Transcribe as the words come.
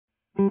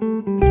Hello,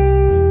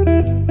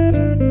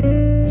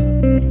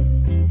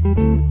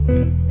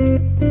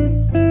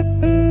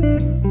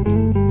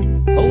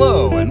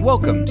 and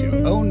welcome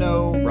to Oh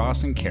No,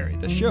 Ross and Carrie,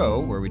 the show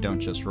where we don't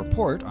just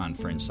report on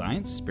fringe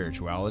science,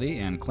 spirituality,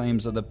 and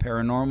claims of the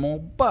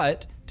paranormal,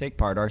 but take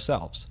part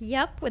ourselves.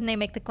 Yep, when they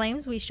make the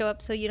claims, we show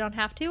up so you don't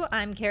have to.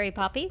 I'm Carrie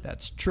Poppy.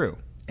 That's true.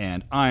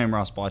 And I am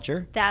Ross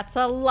Blotcher. That's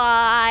a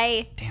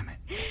lie. Damn it.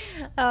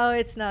 Oh,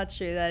 it's not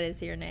true. That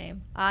is your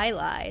name. I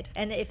lied.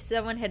 And if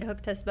someone had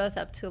hooked us both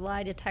up to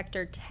lie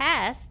detector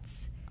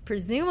tests,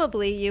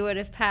 presumably you would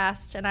have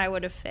passed and I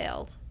would have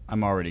failed.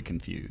 I'm already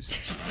confused.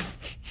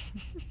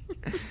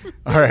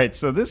 All right,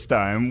 so this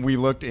time we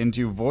looked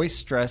into voice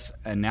stress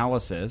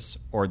analysis,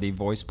 or the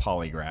voice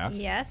polygraph.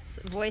 Yes,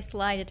 voice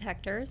lie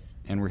detectors.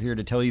 And we're here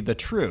to tell you the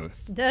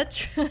truth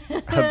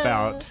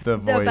about the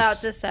voice.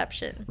 About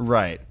deception.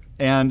 Right.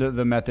 And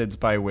the methods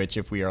by which,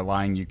 if we are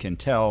lying, you can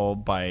tell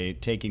by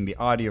taking the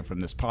audio from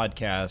this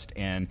podcast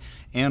and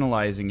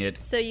analyzing it.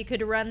 So you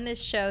could run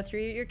this show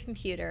through your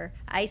computer,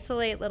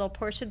 isolate little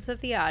portions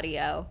of the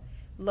audio,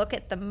 look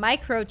at the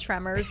micro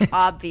tremors,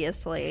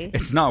 obviously.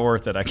 It's not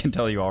worth it, I can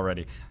tell you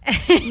already.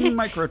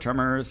 Micro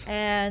tremors.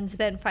 And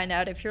then find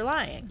out if you're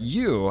lying.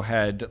 You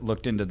had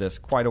looked into this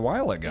quite a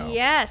while ago.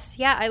 Yes.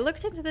 Yeah, I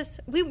looked into this.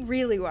 We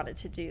really wanted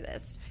to do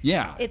this.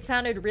 Yeah. It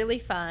sounded really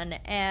fun.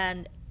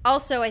 And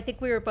also, I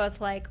think we were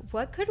both like,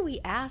 what could we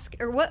ask?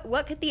 Or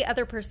what could the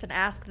other person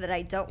ask that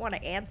I don't want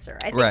to answer?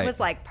 I think was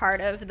like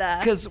part of the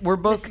Because we're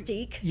both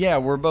mystique. Yeah,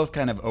 we're both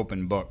kind of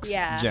open books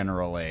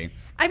generally.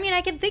 I mean,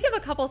 I can think of a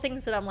couple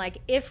things that I'm like,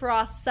 if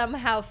Ross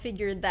somehow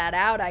figured that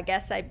out, I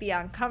guess I'd be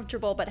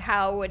uncomfortable, but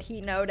how would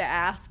he know to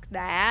ask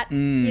that?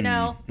 You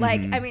know?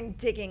 Like, I mean,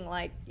 digging,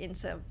 like,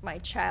 into my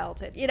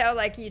childhood. You know,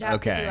 like, you'd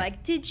have to be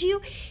like, did you,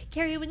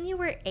 Carrie, when you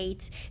were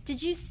 8,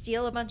 did you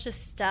steal a bunch of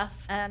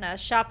stuff on a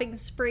shopping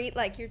spree?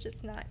 Like, you're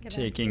just not going to...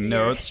 Taking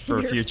notes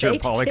for future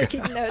polygraph.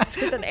 Taking notes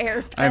with an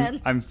air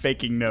pen. I'm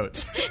faking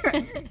notes.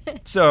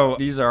 So,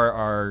 these are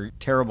our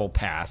terrible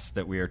pasts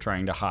that we are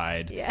trying to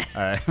hide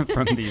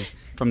from these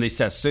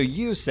tests. So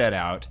you set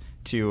out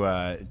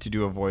to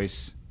do a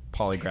voice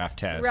polygraph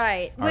test.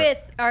 Right. With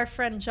our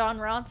friend John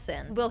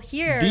Ronson. We'll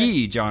hear...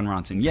 The John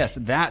Ronson. Yes,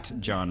 that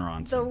John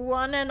Ronson. The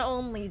one and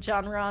only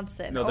John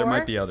Ronson. No, there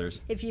might be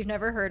others. If you've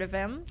never heard of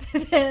him,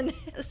 then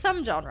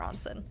some John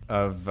Ronson.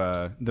 Of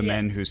The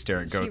Men Who Stare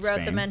at Goats He wrote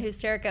fame. The Men Who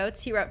Stare at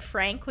Goats. He wrote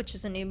Frank, which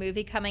is a new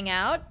movie coming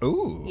out.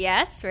 Ooh.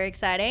 Yes, very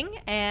exciting.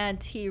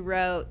 And he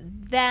wrote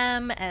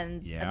Them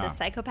and The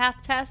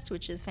Psychopath Test,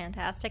 which is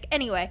fantastic.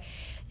 Anyway,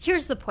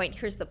 here's the point.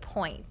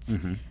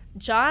 Mm-hmm.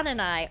 John and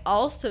I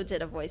also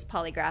did a voice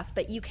polygraph,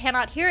 but you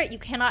cannot hear it. You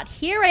cannot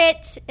hear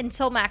it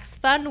until Max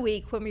Fun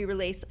Week when we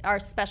release our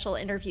special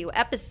interview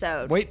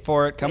episode. Wait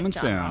for it, coming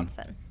soon.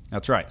 Ronson.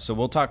 That's right. So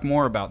we'll talk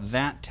more about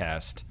that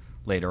test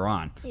later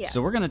on. Yes.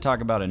 So we're going to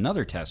talk about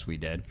another test we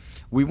did.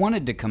 We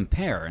wanted to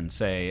compare and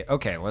say,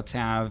 okay, let's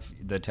have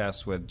the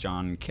test with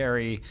John and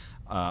Carrie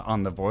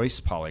on the voice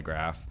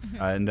polygraph.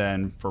 And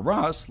then for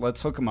Russ,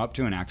 let's hook him up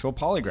to an actual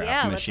polygraph machine.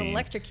 Yeah, let's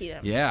electrocute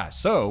him. Yeah,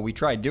 so we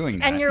tried doing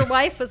that. And your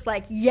wife was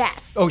like,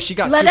 yes. Oh, she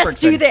got super excited. Let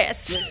us do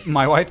this.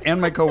 My wife and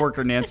my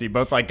coworker Nancy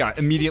both got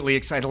immediately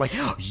excited, like,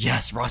 oh,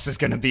 yes, Ross is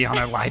going to be on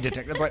a lie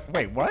detector. It's like,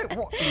 wait, what?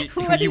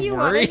 What do you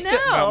worried want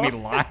to know? about me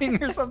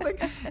lying or something?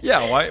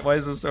 Yeah, why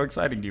is this so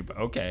exciting to you? But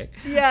okay.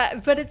 Yeah,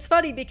 but it's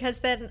funny because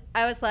then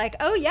I was like,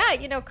 oh yeah,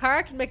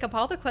 Cara can make up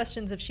all the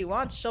questions if she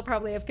wants. She'll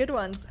probably have good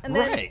ones. And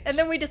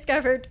then we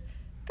discovered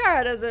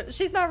Cara doesn't.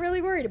 She's not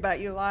really worried about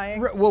you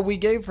lying. Well, we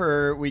gave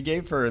her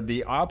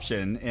the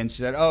option, and she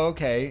said, "Oh,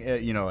 okay.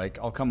 Like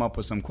I'll come up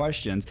with some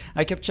questions."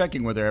 I kept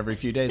checking with her every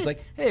few days,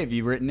 like, "Hey, have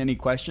you written any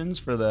questions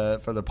for the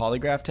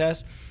polygraph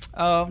test?"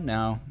 Oh,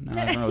 no, I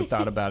haven't really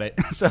thought about it.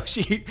 So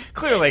she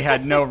clearly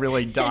had no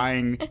really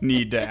dying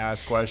need to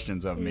ask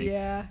questions of me.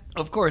 Yeah.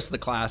 Of course, the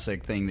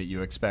classic thing that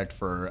you expect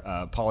for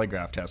a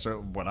polygraph test, or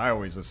what I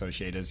always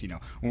associate is,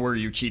 were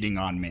you cheating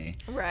on me?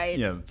 Right.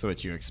 Yeah, that's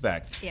what you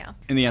expect. Yeah.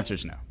 And the answer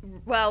is no.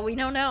 Well, we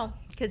don't know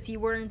because you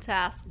weren't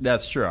asked.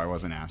 That's true. I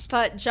wasn't asked.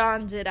 But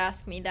John did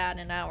ask me that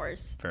in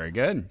ours. Very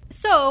good.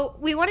 So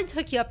we wanted to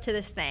hook you up to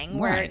this thing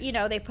where,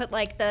 they put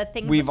like the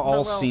things. We've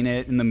all seen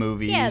it in the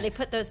movies. Yeah, they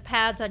put those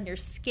pads on your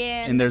skin.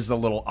 And there's the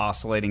little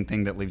oscillating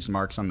thing that leaves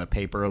marks on the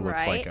paper. It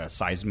looks like a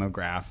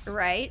seismograph.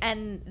 Right.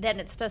 And then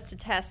it's supposed to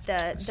test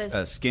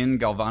a skin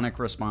galvanic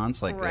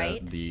response, like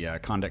the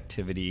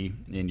conductivity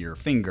in your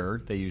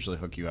finger. They usually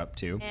hook you up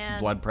to. And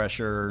blood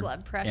pressure,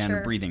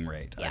 and breathing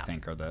rate, I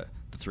think, are the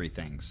three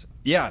things.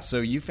 Yeah, so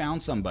you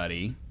found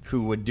somebody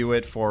who would do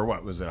it for,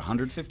 what was it,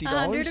 $150?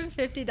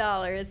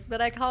 $150,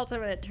 but I called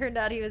him and it turned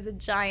out he was a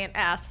giant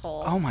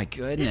asshole. Oh my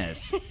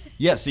goodness.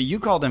 Yeah, so you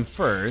called him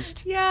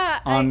first.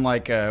 Yeah. On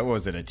what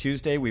was it, a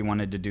Tuesday? We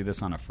wanted to do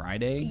this on a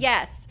Friday?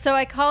 Yes. So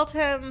I called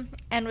him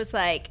and was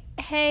like,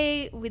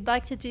 hey, we'd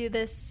like to do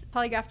this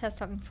polygraph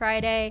test on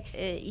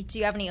Friday. Do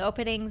you have any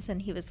openings?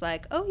 And he was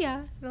like, oh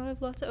yeah, I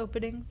have lots of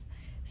openings.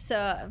 So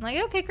I'm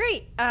like, okay,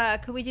 great.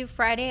 Could we do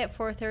Friday at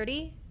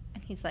 4:30?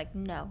 And he's like,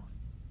 no.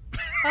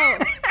 Oh,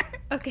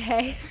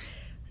 okay.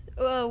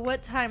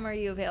 what time are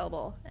you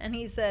available? And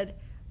he said,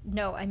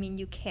 no, I mean,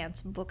 you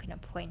can't book an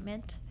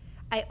appointment.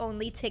 I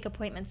only take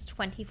appointments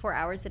 24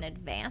 hours in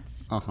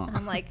advance. And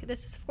I'm like,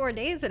 this is 4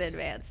 days in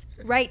advance.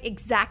 Right,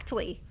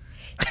 exactly.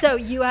 So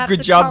you have Good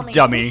to job, call me.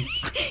 dummy.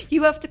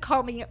 You have to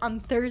call me on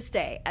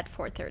Thursday at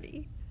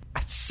 4:30.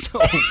 That's so...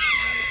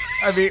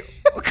 I mean,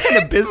 what kind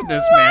of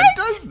businessman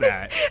does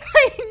that?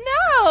 I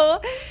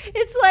know.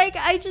 It's like,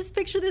 I just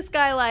picture this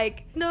guy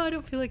like, no, I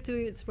don't feel like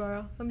doing it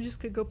tomorrow. I'm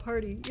just going to go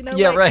party. You know,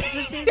 yeah, like, right. It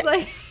just seems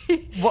like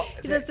well,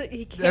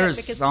 he can't make a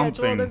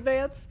schedule in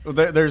advance. Well,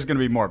 there's going to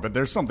be more, but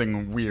there's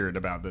something weird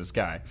about this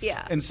guy.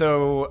 Yeah. And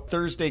so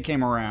Thursday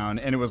came around,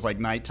 and it was like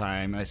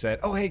nighttime. And I said,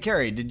 oh, hey,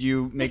 Carrie, did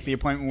you make the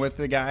appointment with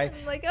the guy?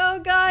 I'm like, oh,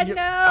 God,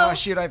 no. Oh,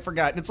 shoot, I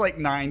forgot. It's like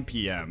 9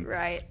 p.m.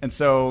 Right. And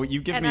so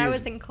you give me I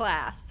was in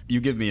class. You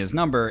give me his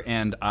number,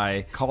 and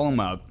I call him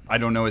up. I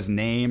don't know his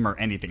name or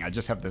anything. I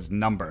just have this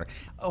number.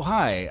 Oh,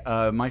 hi.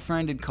 My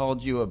friend had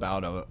called you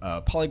about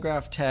a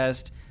polygraph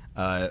test.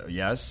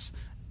 Yes.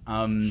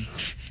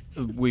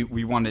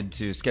 We wanted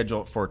to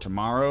schedule it for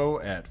tomorrow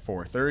at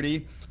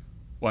 4:30.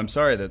 Well, I'm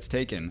sorry that's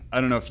taken.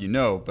 I don't know if you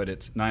know, but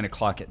it's 9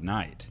 o'clock at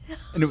night.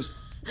 And it was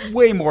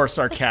way more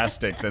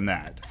sarcastic than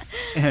that,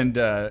 and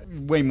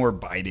way more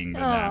biting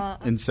than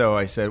that. And so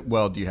I said,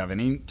 well, do you have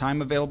any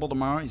time available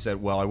tomorrow? He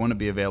said, well, I want to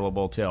be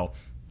available till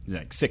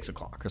like 6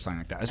 o'clock or something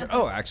like that. I said,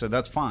 oh, actually,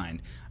 that's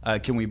fine.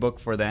 Can we book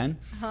for then?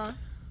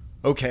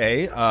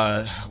 Okay.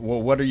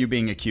 Well, what are you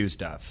being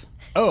accused of?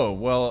 Oh,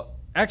 well,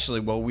 actually,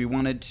 we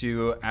wanted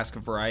to ask a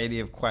variety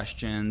of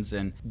questions.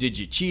 And did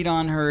you cheat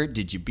on her?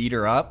 Did you beat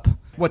her up?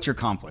 What's your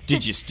conflict?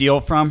 Did you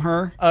steal from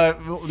her?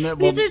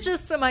 These are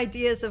just some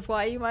ideas of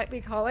why you might be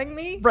calling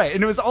me. Right.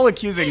 And it was all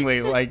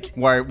accusingly like,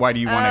 why do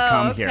you want to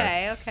come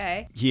here?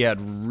 Okay. He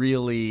had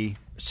really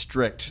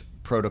strict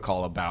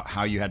protocol about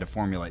how you had to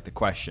formulate the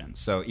question.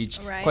 So each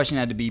question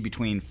had to be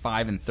between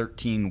 5 and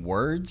 13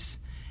 words.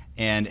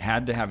 And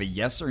had to have a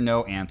yes or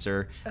no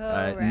answer,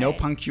 no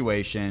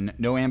punctuation,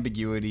 no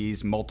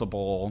ambiguities,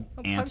 multiple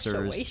answers.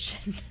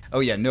 Punctuation. Oh,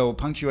 yeah, no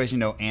punctuation,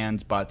 no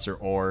ands, buts, or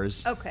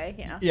ors. Okay,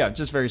 yeah. Yeah,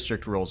 just very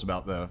strict rules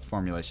about the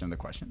formulation of the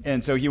question.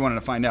 And so he wanted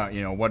to find out,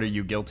 what are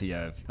you guilty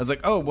of? I was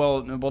like, oh,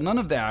 well, none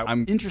of that.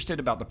 I'm interested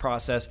about the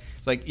process.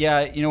 It's like,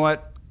 yeah, you know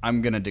what?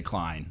 I'm going to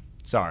decline.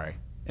 Sorry.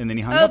 And then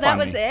he hung up on me. Oh,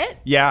 that was it?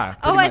 Yeah.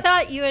 Oh, I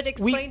thought you had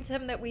explained to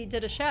him that we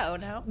did a show,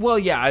 no? Well,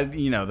 yeah,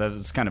 that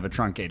was kind of a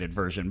truncated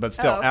version. But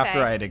still, after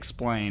I had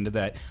explained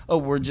that,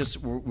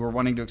 we're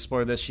wanting to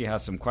explore this, she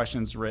has some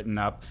questions written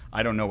up.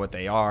 I don't know what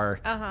they are.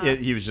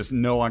 He was just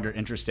no longer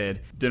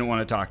interested, didn't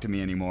want to talk to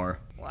me anymore.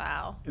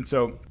 Wow. And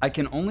so I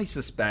can only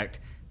suspect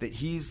that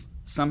he's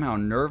somehow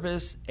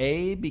nervous,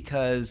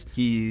 because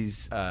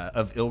he's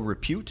of ill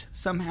repute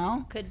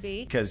somehow. Could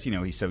be. Because,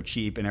 he's so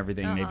cheap and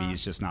everything. Maybe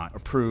he's just not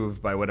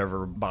approved by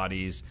whatever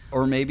bodies.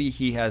 Or maybe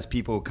he has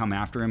people who come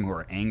after him who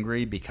are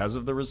angry because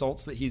of the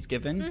results that he's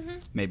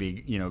given.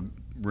 Maybe,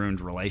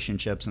 ruined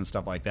relationships and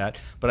stuff like that.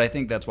 But I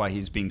think that's why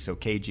he's being so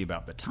cagey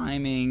about the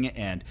timing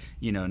and,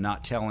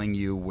 not telling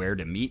you where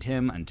to meet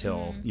him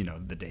until,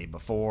 the day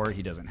before.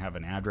 He doesn't have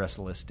an address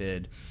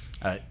listed.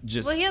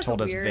 He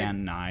told us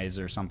Van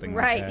Nuys or something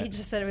like that. Right, he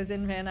just said it was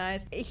in Van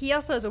Nuys. He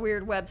also has a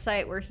weird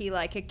website where he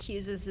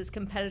accuses his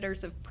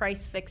competitors of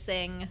price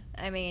fixing.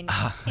 I mean,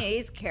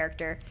 he's a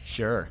character.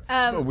 Sure.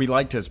 We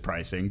liked his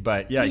pricing,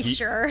 but yeah,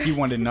 he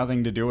wanted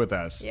nothing to do with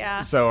us.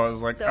 Yeah. So I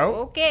was like,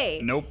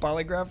 okay. No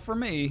polygraph for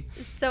me.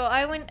 So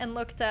I went and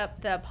looked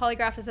up the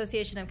Polygraph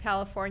Association of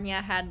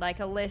California had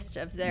a list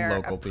of their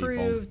local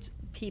approved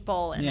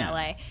people in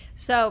LA.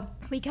 So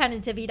we kind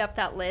of divvied up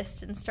that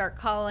list and start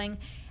calling.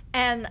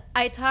 And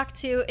I talked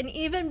to an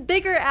even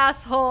bigger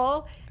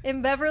asshole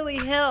in Beverly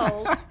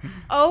Hills.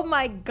 Oh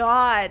my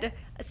God.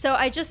 So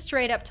I just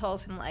straight up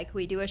told him,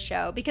 we do a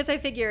show. Because I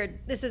figured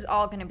this is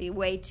all going to be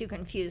way too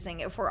confusing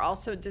if we're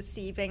also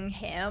deceiving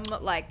him.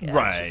 That's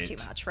just too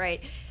much,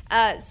 right?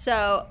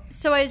 So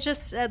I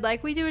just said,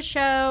 we do a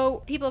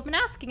show. People have been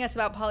asking us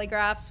about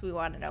polygraphs. We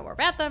want to know more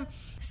about them.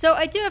 So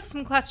I do have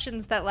some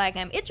questions that,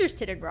 I'm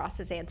interested in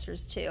Ross's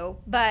answers to.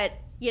 But,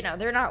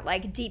 they're not,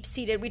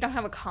 deep-seated. We don't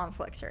have a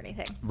conflict or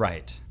anything.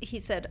 Right. He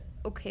said,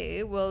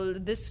 okay, well,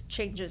 this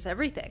changes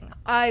everything.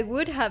 I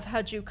would have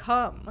had you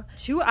come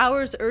 2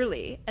 hours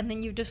early, and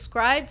then you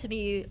describe to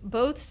me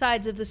both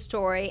sides of the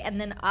story, and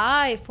then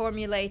I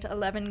formulate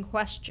 11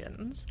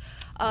 questions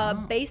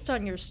based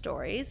on your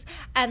stories,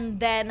 and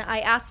then I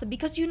ask them,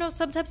 because,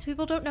 sometimes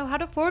people don't know how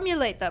to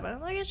formulate them. And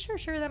I'm like,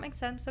 sure, that makes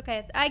sense.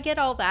 Okay, I get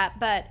all that,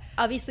 but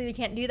obviously we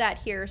can't do that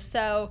here,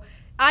 so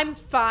I'm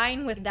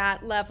fine with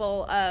that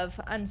level of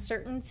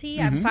uncertainty.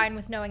 I'm fine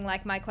with knowing,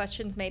 my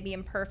questions may be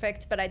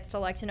imperfect, but I'd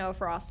still like to know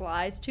if Ross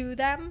lies to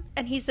them.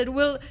 And he said,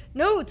 well,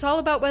 no, it's all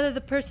about whether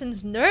the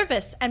person's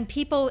nervous. And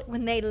people,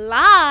 when they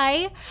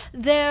lie,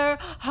 their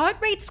heart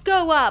rates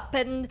go up,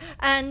 and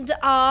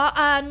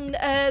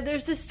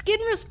there's a skin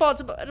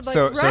response.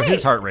 So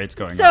his heart rate's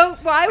going up. So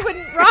why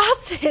wouldn't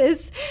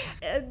Ross's?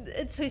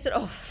 So he said,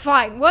 oh,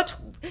 fine.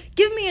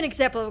 Give me an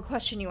example of a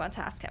question you want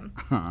to ask him.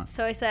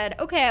 So I said,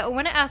 okay, I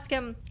want to ask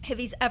him if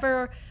he's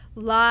ever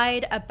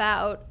lied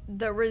about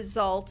the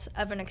result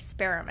of an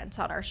experiment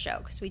on our show,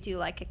 because we do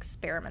like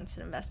experiments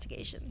and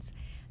investigations.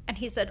 And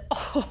he said,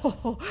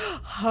 "Oh,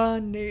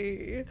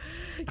 honey,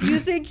 you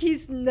think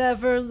he's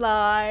never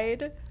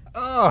lied?"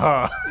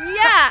 Oh.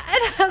 Yeah.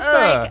 And I was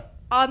like,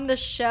 on the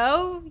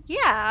show? Yeah,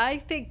 I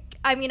think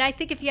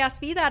if you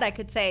asked me that, I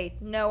could say,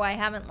 no, I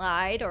haven't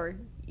lied, or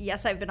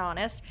yes, I've been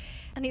honest.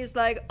 And he was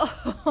like,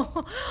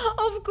 "Oh,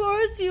 of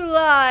course you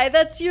lie.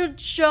 That's your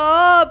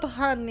job,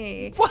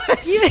 honey."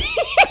 What? Yeah.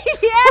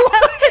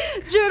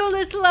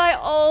 Journalists lie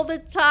all the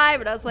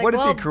time. And I was like, what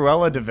is he,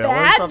 Cruella de Vil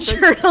or something?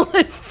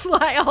 Journalists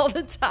lie all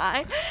the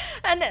time.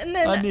 And then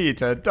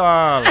Anita,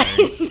 darling.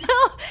 I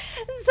know.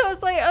 So I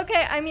was like,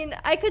 okay, I mean,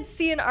 I could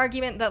see an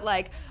argument that,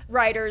 like,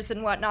 writers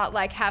and whatnot,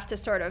 like, have to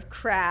sort of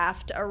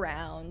craft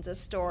around a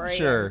story.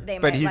 Sure, they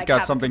but might, he's like, got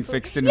have something a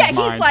fixed in his mind.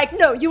 Yeah, he's like,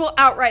 no, you will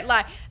outright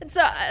lie. And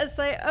so I was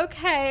like,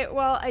 okay,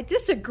 well, I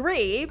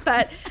disagree,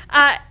 but,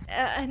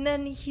 and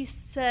then he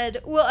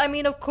said, well, I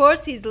mean, of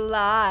course he's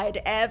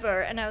lied ever.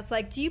 And I was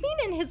like, do you mean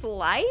in his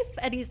life?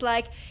 And he's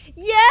like,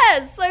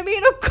 yes, I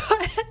mean, of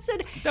course. I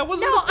said, that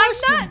wasn't no, the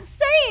question. I'm not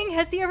saying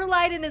has he ever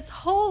lied in his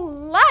whole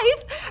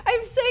life.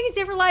 I'm saying has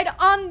he ever lied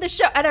on the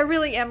show. And I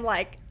really am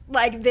like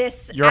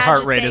this. Your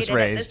heart rate is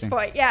raised at this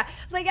point. Yeah,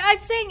 like I'm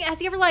saying, has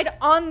he ever lied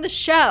on the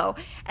show?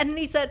 And then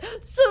he said,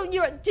 "So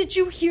did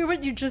you hear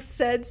what you just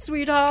said,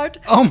 sweetheart?"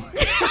 Oh my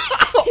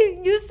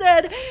God. You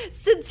said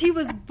since he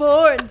was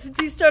born, since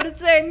he started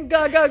saying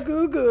 "gaga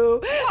goo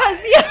goo,"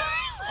 has he ever?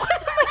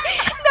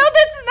 No,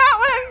 that's not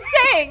what I'm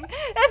saying.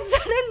 And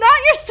said, "I'm not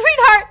your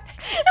sweetheart."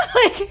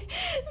 Like,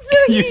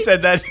 so you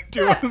said that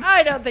to him?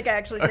 I don't think I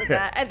actually said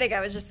that. I think I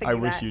was just thinking I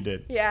wish that. you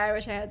did. Yeah, I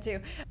wish I had to.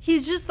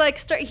 He's just like,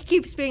 he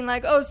keeps being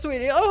like, "Oh,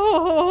 sweetie,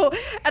 oh."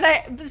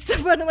 And so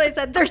finally I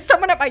said, "There's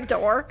someone at my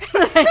door."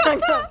 And I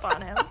hung up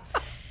on him.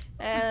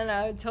 And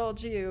I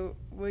told you,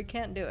 we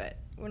can't do it.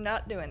 We're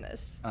not doing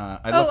this.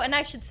 And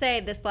I should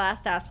say this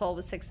last asshole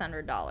was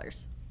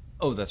 $600.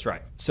 Oh, that's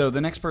right. So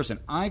the next person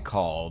I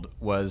called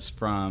was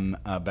from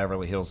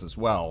Beverly Hills as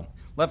well.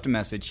 Left a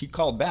message. He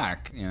called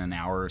back in an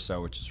hour or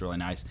so, which is really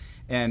nice.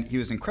 And he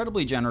was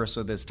incredibly generous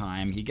with his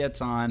time. He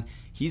gets on.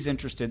 He's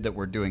interested that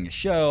we're doing a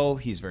show.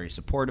 He's very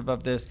supportive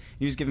of this.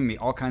 He was giving me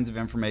all kinds of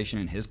information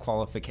and his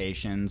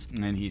qualifications.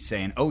 And he's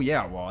saying, oh,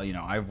 yeah, well,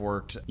 I've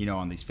worked,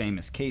 on these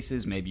famous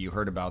cases. Maybe you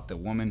heard about the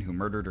woman who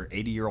murdered her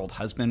 80-year-old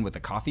husband with a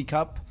coffee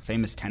cup,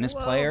 famous tennis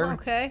player.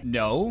 Okay.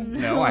 No,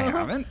 I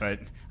haven't, but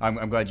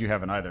I'm glad you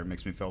haven't either. It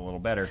makes me feel a little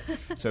better.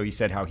 So he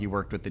said how he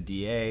worked with the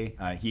DA.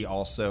 He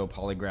also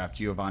polygraphed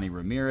Giovanni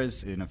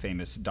Ramirez in a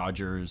famous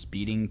Dodgers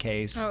beating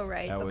case. Oh,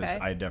 right.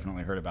 I had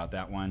definitely heard about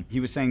that one.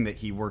 He was saying that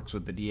he works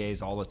with the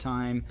DAs all the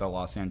time. The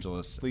Los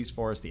Angeles Police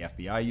Force, the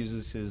FBI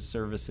uses his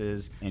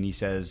services. And he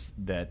says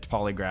that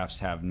polygraphs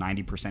have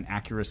 90%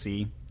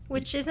 accuracy.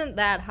 Which isn't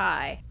that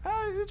high.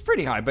 It's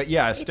pretty high, but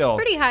yeah, still.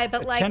 It's pretty high,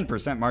 but like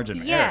 10%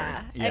 margin of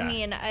error. Yeah, I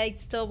mean, I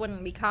still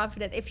wouldn't be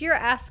confident. If you're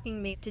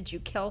asking me, did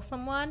you kill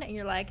someone? And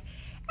you're like,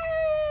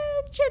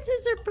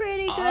 chances are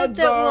pretty good. Odds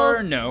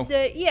are no.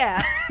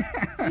 Yeah.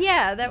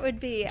 Yeah, that would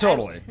be.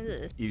 Totally.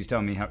 He was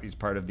telling me how he's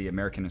part of the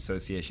American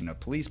Association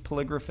of Police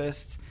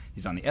Polygraphists.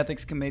 He's on the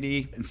ethics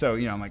committee. And so,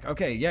 I'm like,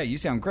 okay, yeah, you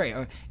sound great.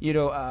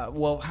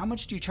 Well, how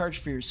much do you charge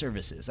for your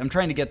services? I'm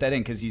trying to get that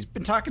in because he's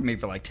been talking to me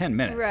for like 10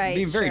 minutes. Right,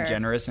 being very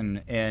generous.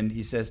 And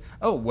he says,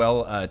 oh,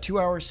 well, a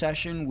 2-hour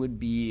session would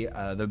be,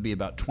 that would be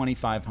about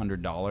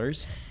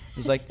 $2,500.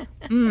 He's like,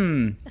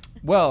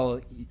 well,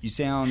 you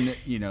sound,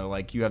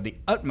 like you have the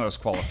utmost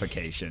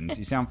qualifications.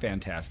 You sound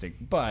fantastic,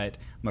 but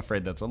I'm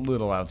afraid that's a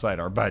little outside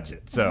our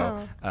budget.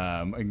 So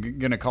I'm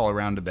going to call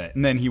around a bit.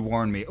 And then he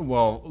warned me,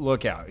 well,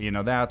 look out.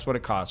 That's what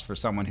it costs for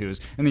someone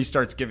who's, and he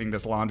starts giving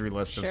this laundry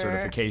list of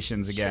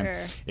certifications again.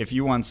 Sure. If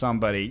you want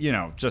somebody,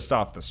 just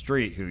off the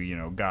street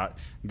who, got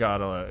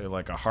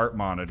a heart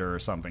monitor or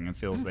something and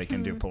feels they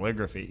can do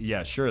polygraphy,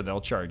 yeah, sure, they'll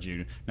charge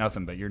you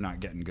nothing, but you're not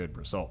getting good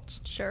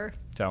results. Sure.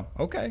 So,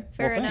 okay.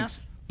 Fair well, enough.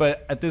 Thanks.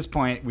 But at this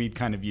point, we'd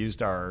kind of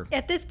used our...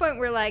 At this point,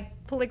 we're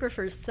like,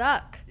 polygraphers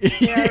suck.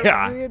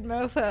 Yeah. Weird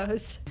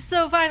mofos.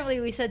 So finally,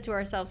 we said to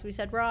ourselves,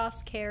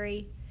 Ross,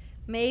 Carrie,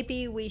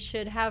 maybe we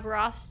should have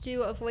Ross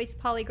do a voice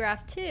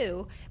polygraph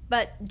too.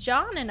 But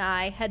John and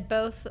I had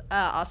both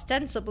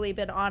ostensibly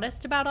been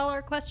honest about all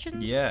our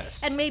questions.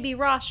 Yes. And maybe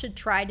Ross should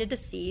try to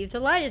deceive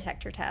the lie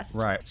detector test.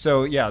 Right.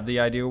 So, yeah,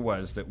 the idea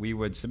was that we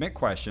would submit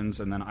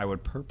questions and then I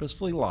would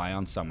purposefully lie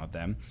on some of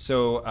them.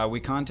 So we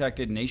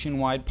contacted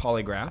Nationwide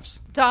Polygraphs.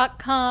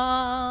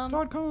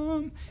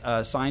 .com.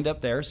 Signed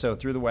up there. So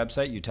through the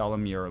website, you tell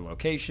them your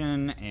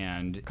location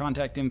and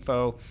contact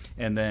info,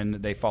 and then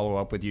they follow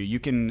up with you.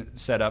 You can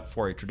set up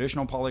for a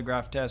traditional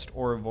polygraph test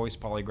or a voice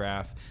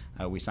polygraph.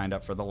 We signed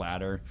up for the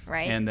latter.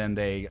 Right. And then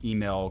they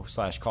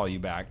email/call you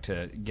back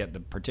to get the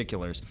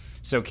particulars.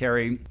 So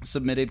Carrie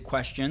submitted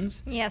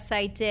questions. Yes,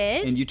 I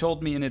did. And you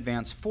told me in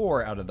advance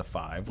 4 out of the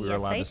 5. We were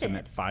allowed to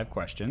submit 5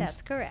 questions.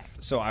 That's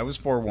correct. So I was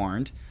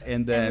forewarned.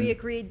 And then we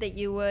agreed that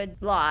you would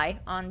lie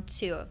on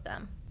 2 of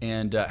them.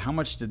 And how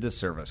much did this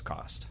service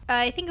cost?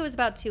 I think it was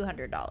about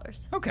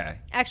 $200. Okay.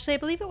 Actually, I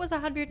believe it was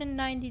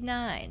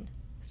 $199.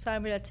 So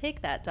I'm going to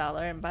take that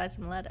 $1 and buy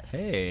some lettuce.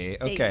 Hey,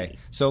 okay. Hey.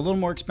 So a little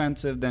more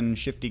expensive than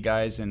shifty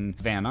guys in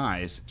Van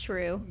Nuys.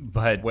 True.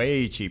 But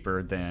way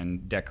cheaper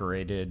than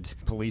decorated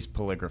police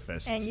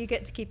polygraphists. And you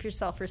get to keep your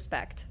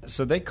self-respect.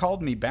 So they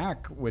called me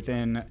back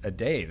within a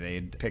day.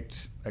 They'd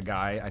picked a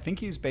guy, I think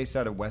he's based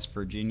out of West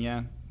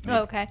Virginia.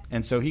 Oh, okay.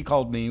 And so he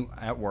called me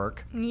at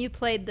work. You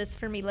played this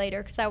for me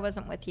later because I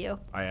wasn't with you.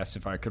 I asked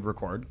if I could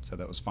record, so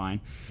that was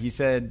fine. He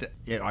said,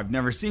 I've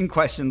never seen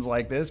questions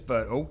like this,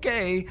 but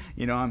okay,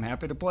 I'm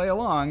happy to play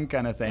along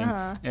kind of thing.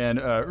 Uh-huh. And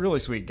really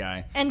sweet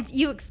guy. And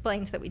you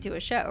explained that we do a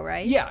show,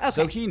 right? Yeah, okay.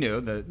 So he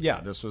knew that,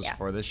 this was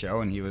for the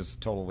show, and he was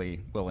totally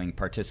willing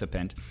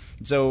participant.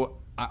 So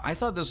I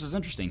thought this was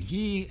interesting.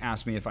 He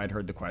asked me if I'd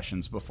heard the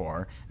questions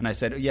before, and I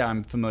said, yeah,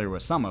 I'm familiar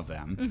with some of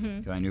them,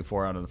 because I knew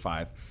 4 out of the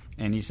 5.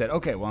 And he said,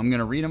 okay, well, I'm going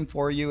to read them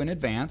for you in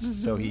advance.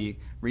 So he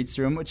reads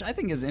through them, which I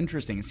think is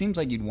interesting. It seems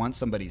like you'd want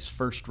somebody's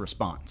first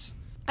response.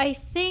 I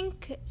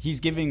think... He's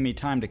giving me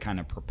time to kind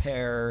of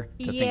prepare,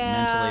 to think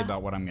mentally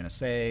about what I'm going to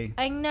say.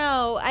 I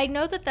know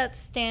that that's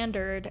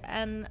standard,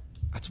 and...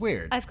 That's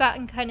weird. I've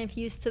gotten kind of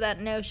used to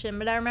that notion,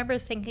 but I remember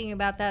thinking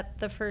about that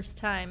the first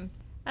time.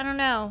 I don't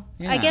know.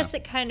 Yeah. I guess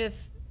it kind of...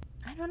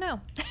 I don't know.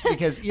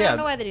 Because, I don't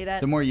know why they do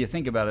that. The more you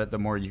think about it, the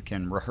more you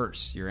can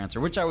rehearse your answer,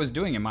 which I was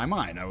doing in my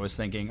mind. I was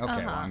thinking,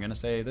 okay, well, I'm going to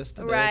say this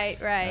to this,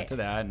 that to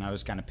that, and I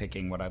was kind of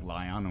picking what I'd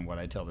lie on and what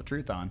I'd tell the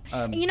truth on.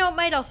 It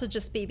might also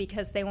just be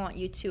because they want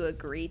you to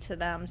agree to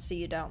them so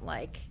you don't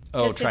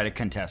try to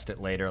contest it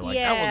later.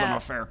 That wasn't a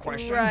fair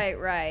question.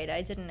 Right.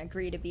 I didn't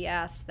agree to be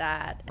asked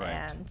that,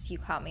 and you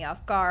caught me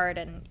off guard,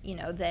 and,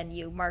 then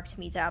you marked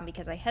me down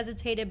because I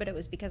hesitated, but it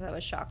was because I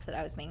was shocked that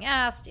I was being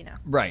asked,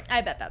 Right.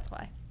 I bet that's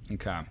why.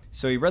 Okay.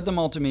 So he read them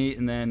all to me,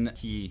 and then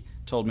he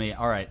told me,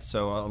 all right,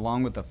 so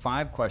along with the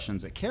 5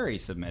 questions that Carrie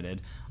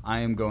submitted,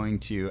 I am going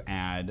to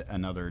add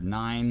another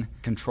 9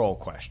 control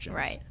questions.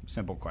 Right.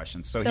 Simple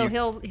questions. So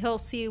he'll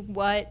see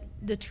what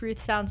the truth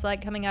sounds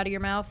like coming out of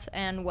your mouth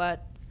and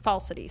what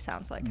falsity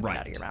sounds like coming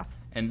out of your mouth.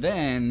 And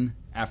then,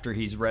 after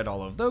he's read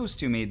all of those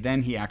to me,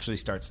 then he actually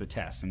starts the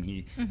test. And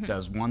he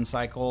does one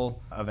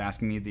cycle of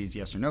asking me these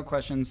yes or no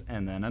questions,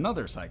 and then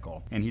another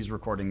cycle. And he's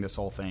recording this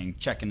whole thing,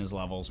 checking his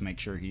levels, make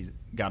sure he's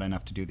got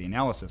enough to do the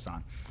analysis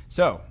on.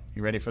 So,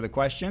 you ready for the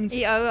questions?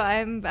 Yeah,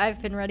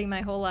 I've been ready my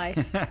whole life.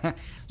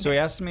 So he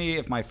asked me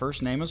if my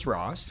first name is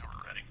Ross.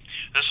 We're ready.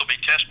 This will be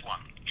test 1.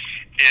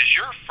 Is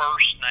your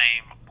first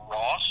name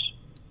Ross?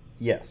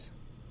 Yes.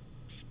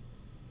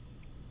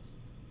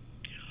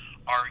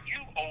 Are you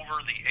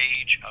over the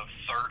age of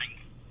 30?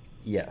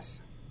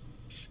 Yes.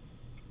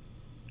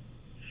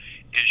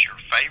 Is your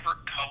favorite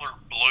color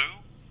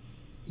blue?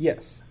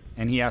 Yes.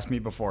 And he asked me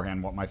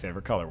beforehand what my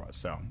favorite color was.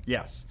 So,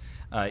 yes.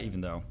 Even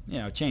though,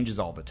 it changes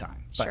all the time.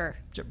 But sure.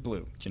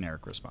 Blue,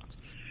 generic response.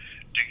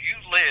 Do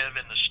you live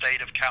in the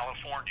state of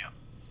California?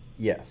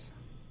 Yes.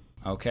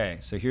 Okay,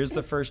 so here's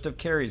the first of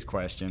Carrie's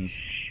questions.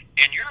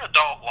 In your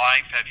adult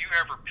life, have you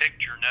ever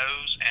picked your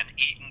nose and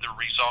eaten the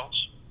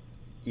results?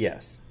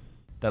 Yes.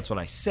 That's what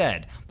I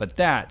said. But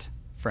that,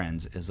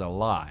 friends, is a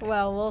lie.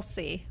 Well, we'll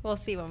see. We'll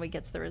see when we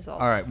get to the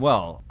results. All right,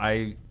 well,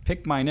 I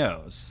picked my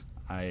nose.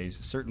 I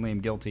certainly am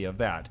guilty of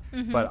that.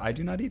 But I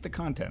do not eat the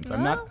contents.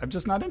 I'm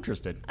just not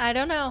interested. I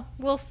don't know.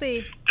 We'll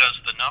see.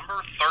 Does the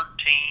number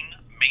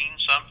 13 mean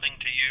something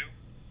to you?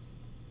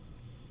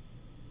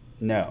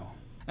 No.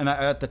 And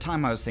at the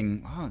time, I was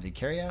thinking, oh, did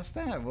Carrie ask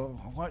that? Well,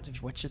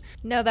 what should...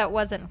 No, that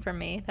wasn't from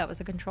me. That was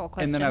a control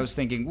question. And then I was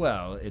thinking,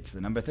 well, it's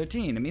the number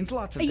 13. It means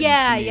lots of things to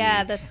me.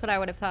 Yeah, that's what I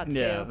would have thought, too.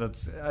 Yeah,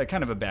 that's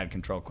kind of a bad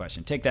control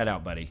question. Take that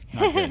out, buddy.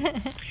 Not good.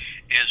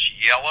 Is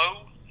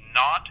yellow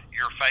not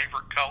your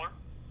favorite color?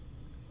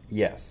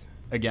 Yes.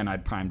 Again,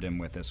 I'd primed him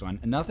with this one.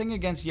 Nothing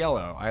against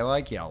yellow. I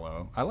like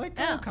yellow. I like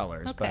all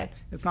colors, but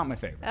it's not my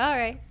favorite. All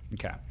right.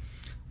 Okay.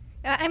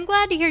 I'm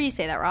glad to hear you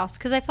say that, Ross,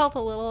 because I felt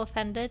a little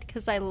offended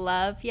because I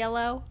love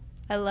yellow.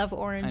 I love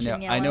orange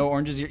and yellow. I know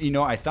orange is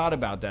I thought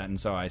about that, and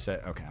so I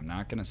said, okay, I'm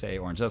not going to say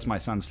orange. That's my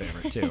son's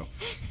favorite, too.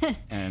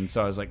 And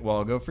so I was like, well,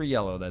 I'll go for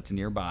yellow. That's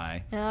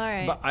nearby. All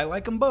right. But I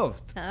like them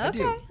both. Okay, I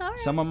do. all right.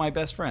 Some of my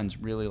best friends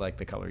really like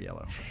the color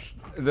yellow.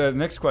 The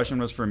next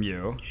question was from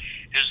you.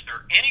 Is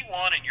there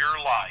anyone in your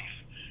life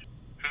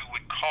who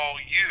would call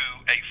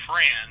you a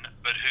friend,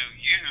 but who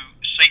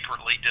you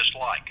secretly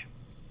dislike?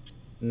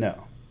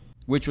 No.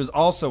 Which was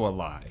also a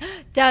lie.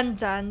 Dun,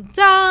 dun,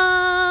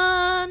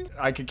 dun!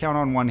 I could count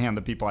on one hand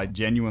the people I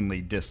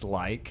genuinely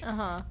dislike,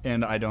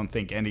 and I don't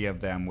think any of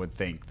them would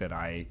think that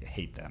I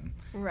hate them.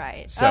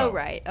 Right. So,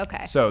 right.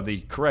 Okay. So the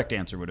correct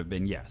answer would have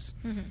been yes.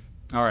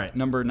 All right.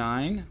 Number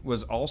 9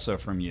 was also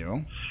from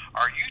you.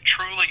 Are you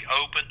truly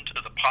open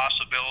to the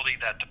possibility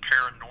that the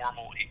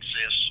paranormal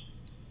exists?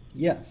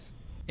 Yes.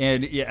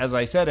 And as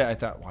I said it, I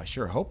thought, well, I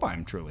sure hope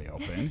I'm truly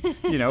open,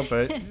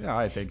 but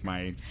I think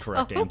my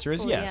correct answer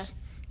is yes.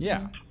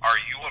 Yeah. Are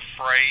you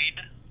afraid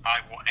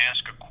I will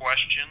ask a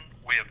question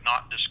we have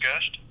not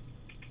discussed?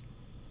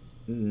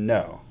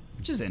 No.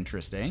 Which is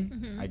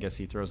interesting. I guess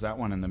he throws that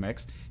one in the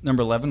mix.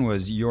 Number 11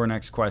 was your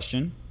next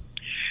question.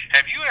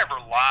 Have you ever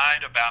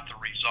lied about the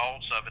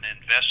results of an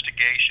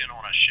investigation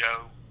on a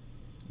show?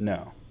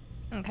 No.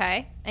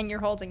 Okay. And you're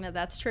holding that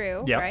that's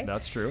true, Yep, right?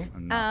 that's true.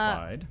 I'm not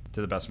lied,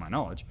 to the best of my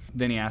knowledge.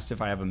 Then he asked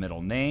if I have a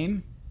middle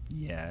name.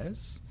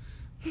 Yes.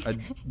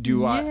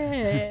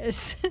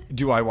 Yes.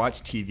 Do I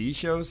watch TV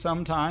shows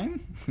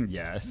sometime?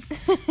 Yes.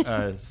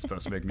 It's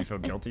supposed to make me feel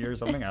guilty or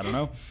something. I don't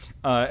know.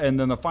 And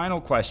then the final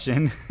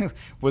question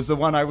was the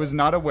one I was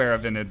not aware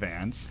of in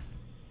advance.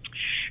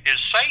 Is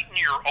Satan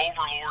your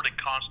overlord and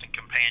constant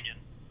companion?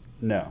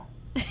 No.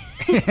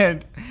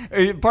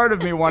 And part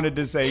of me wanted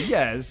to say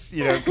yes,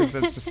 because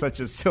that's just such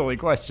a silly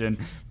question.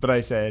 But I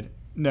said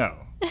no.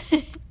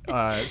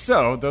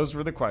 So those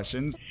were the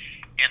questions.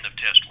 End of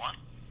test 1.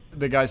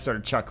 The guy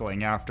started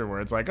chuckling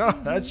afterwards, like, oh,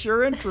 that's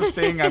sure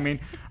interesting. I mean,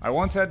 I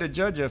once had to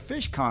judge a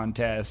fish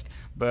contest,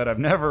 but I've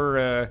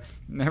never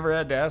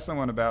had to ask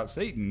someone about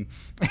Satan.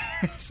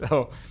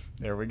 So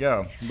there we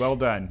go. Well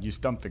done. You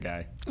stumped the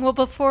guy. Well,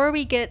 before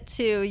we get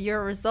to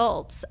your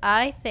results,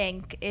 I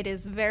think it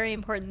is very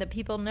important that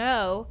people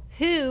know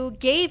who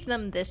gave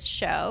them this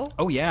show.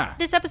 Oh, yeah.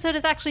 This episode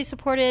is actually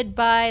supported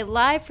by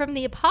Live from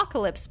the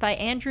Apocalypse by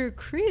Andrew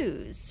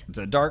Cruz. It's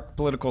a dark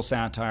political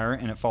satire,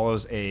 and it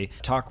follows a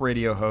talk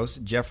radio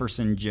host,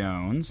 Jefferson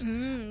Jones.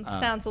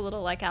 Sounds a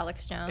little like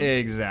Alex Jones.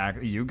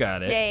 Exactly. You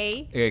got it.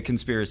 Yay. A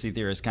conspiracy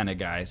theorist kind of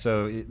guy.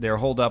 So they're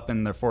holed up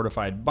in their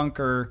fortified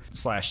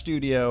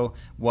bunker/studio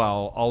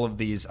while all of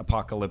these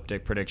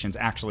apocalyptic predictions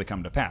actually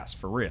come to pass,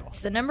 for real.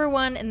 It's the number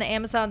 1 in the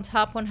Amazon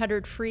Top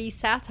 100 free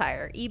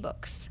satire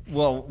ebooks.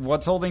 Well,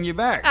 what's holding you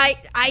back?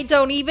 I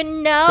don't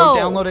even know. Go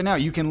download it now.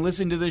 You can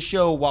listen to the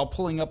show while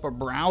pulling up a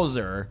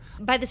browser.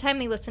 By the time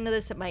they listen to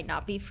this, it might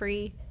not be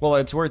free. Well,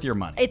 it's worth your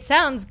money. It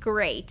sounds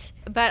great,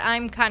 but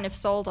I'm kind of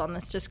sold on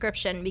this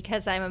description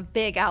because I'm a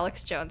big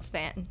Alex Jones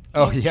fan.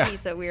 Yeah.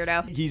 He's a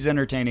weirdo. He's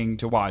entertaining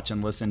to watch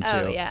and listen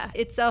to. Oh, yeah.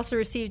 It's also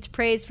received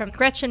praise from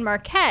Gretchen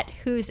Marquette,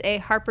 who's a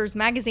Harper's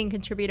Magazine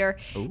contributor,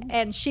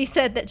 and she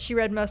said that she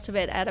read most of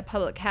it at a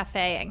public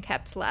cafe and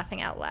kept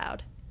laughing out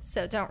loud.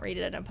 So don't read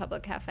it in a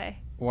public cafe.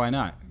 Why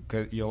not?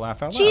 'Cause you'll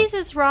laugh out loud.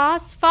 Jesus,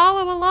 Ross,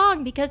 follow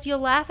along because you'll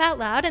laugh out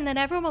loud and then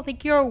everyone will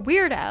think you're a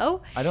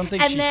weirdo. I don't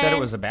think she said it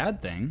was a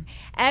bad thing.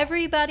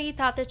 Everybody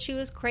thought that she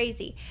was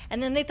crazy.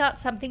 And then they thought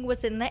something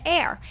was in the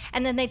air.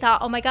 And then they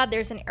thought, oh my God,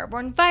 there's an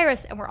airborne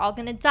virus and we're all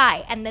going to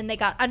die. And then they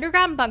got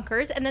underground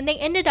bunkers and then they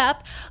ended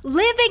up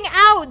living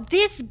out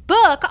this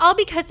book all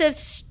because of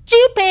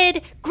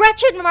stupid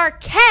Gretchen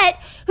Marquette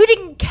who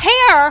didn't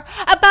care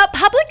about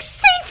public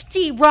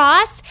safety,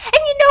 Ross. And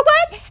you know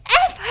what?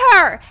 F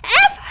her.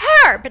 F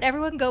her. But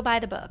everyone go buy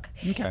the book.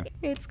 Okay.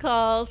 It's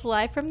called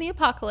Live from the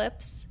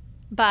Apocalypse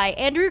by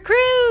Andrew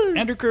Cruz.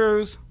 Andrew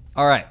Cruz.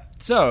 All right.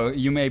 So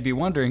you may be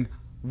wondering,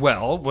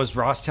 well, was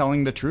Ross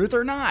telling the truth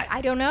or not?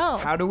 I don't know.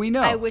 How do we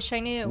know? I wish I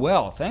knew.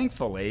 Well,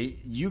 thankfully,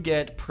 you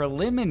get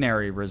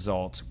preliminary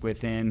results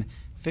within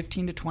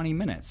 15 to 20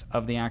 minutes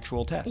of the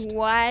actual test.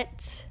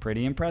 What?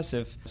 Pretty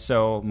impressive.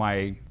 So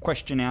my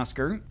question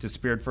asker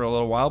disappeared for a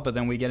little while, but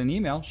then we get an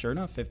email, sure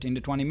enough, 15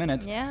 to 20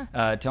 minutes,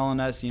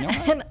 telling us, you know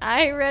what? And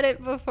I read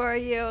it before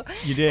you.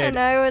 You did. And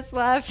I was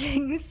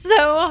laughing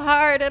so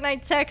hard, and I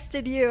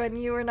texted you,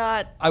 and you were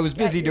not. I was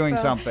busy doing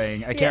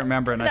something. I can't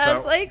remember. And I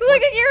was like,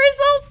 look at your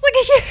results. Look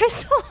at your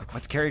results.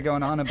 What's Carrie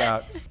going on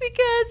about?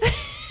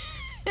 Because...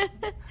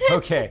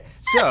 Okay,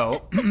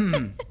 so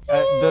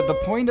the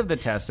point of the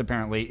test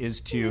apparently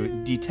is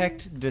to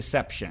detect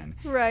deception.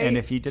 Right. And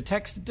if he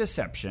detects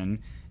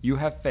deception, you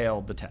have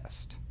failed the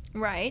test.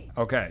 Right.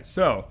 Okay,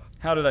 so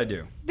how did I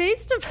do?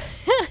 Based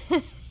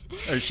upon...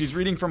 She's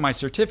reading from my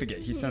certificate.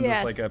 He sends us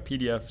Yes. like a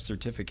PDF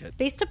certificate.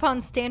 Based upon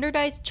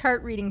standardized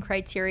chart reading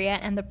criteria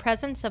and the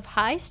presence of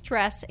high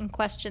stress in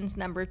questions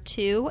number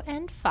 2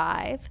 and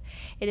 5,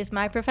 it is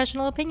my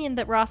professional opinion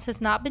that Ross has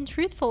not been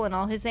truthful in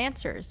all his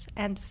answers,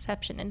 and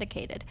deception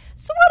indicated.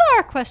 So what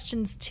are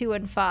questions 2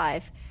 and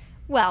 5?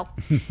 Well,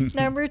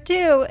 number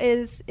 2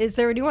 is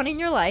there anyone in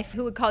your life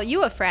who would call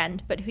you a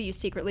friend, but who you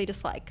secretly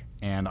dislike?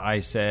 And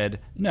I said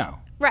no.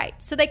 Right,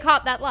 so they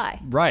caught that lie.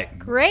 Right.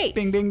 Great.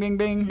 Bing, bing, bing,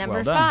 bing. Number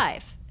Well done.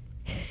 5.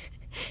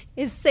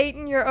 Is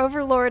Satan your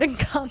overlord and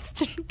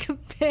constant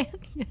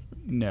companion?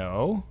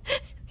 No.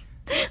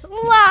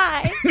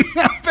 Lie.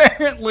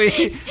 Apparently,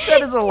 that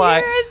is a lie.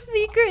 You're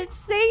a secret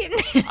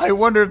Satanist. I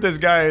wonder if this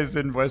guy is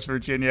in West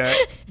Virginia,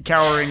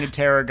 cowering in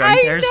terror, going,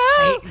 "There's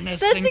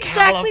Satanists That's in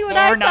exactly what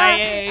I thought.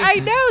 California." I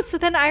know. So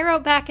then I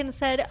wrote back and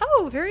said,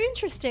 "Oh, very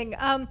interesting.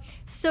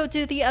 So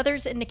do the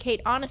others indicate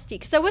honesty?"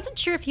 Because I wasn't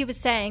sure if he was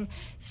saying,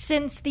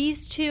 since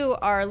these two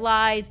are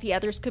lies, the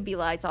others could be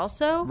lies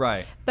also.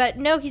 Right. But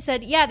no, he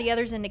said, yeah, the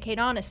others indicate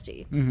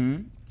honesty.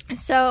 Mm-hmm.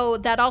 So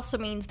that also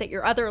means that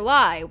your other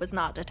lie was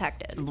not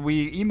detected.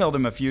 We emailed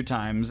him a few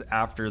times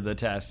after the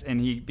test, and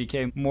he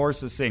became more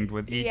succinct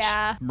with each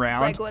round.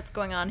 It's like, what's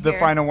going on The here?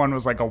 final one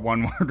was like a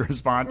one-word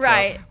response.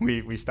 Right. So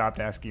we stopped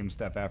asking him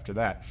stuff after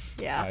that.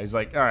 Yeah. He's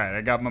like, all right,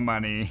 I got my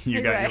money.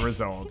 You got your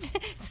results.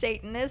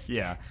 Satanist.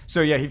 Yeah.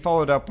 So, yeah, he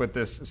followed up with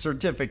this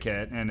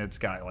certificate, and it's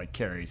got, like,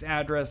 Carrie's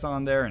address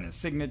on there and his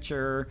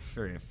signature.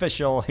 Very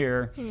official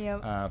here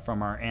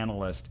from our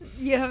analyst.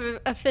 You have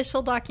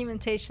official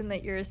documentation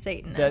that you're a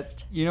Satanist.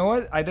 You know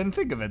what? I didn't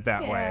think of it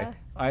that way.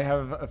 I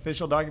have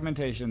official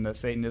documentation that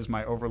Satan is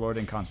my overlord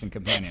and constant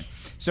companion.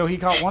 So he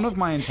caught one of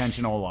my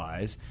intentional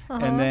lies,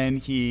 and then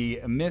he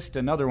missed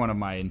another one of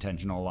my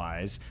intentional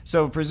lies.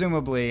 So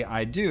presumably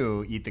I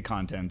do eat the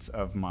contents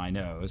of my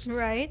nose,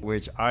 Right.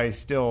 which I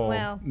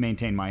still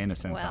maintain my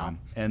innocence Well. on.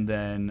 And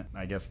then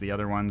I guess the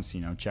other ones,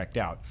 checked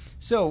out.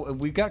 So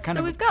we've got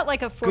So we've got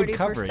like a good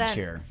coverage 40%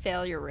 here.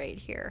 failure rate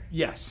here.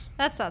 Yes.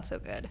 That's not so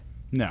good.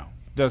 No.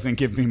 Doesn't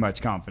give me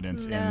much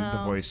confidence in the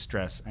No. voice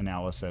stress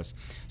analysis.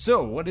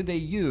 So what did they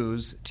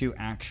use to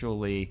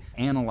actually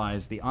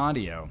analyze the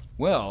audio?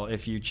 Well,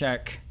 if you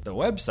check the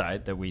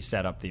website that we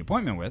set up the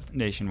appointment with,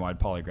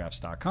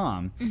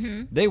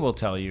 nationwidepolygraphs.com, they will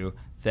tell you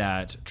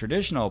that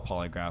traditional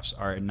polygraphs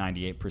are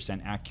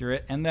 98%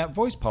 accurate and that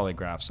voice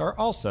polygraphs are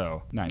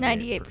also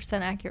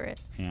 98%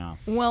 accurate. Yeah.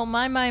 Well,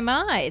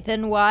 my.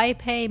 Then why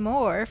pay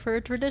more for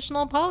a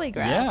traditional polygraph?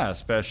 Yeah,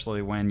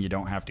 especially when you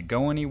don't have to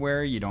go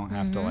anywhere. You don't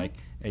have to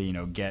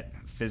get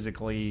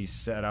physically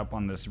set up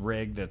on this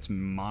rig that's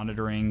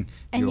monitoring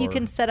And you your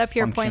can set up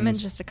your appointment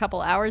functions. just a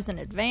couple hours in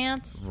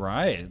advance.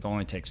 Right. It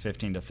only takes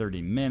 15 to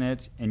 30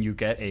 minutes, and you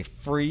get a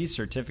free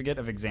certificate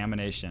of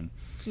examination.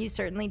 You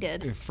certainly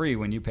did. Free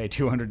when you pay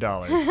 $200.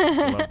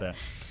 I love that.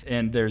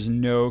 And there's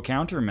no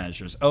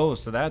countermeasures. Oh,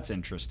 so that's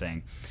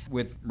interesting.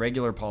 With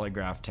regular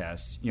polygraph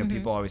tests,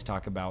 people always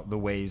talk about the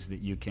ways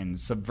that you can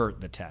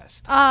subvert the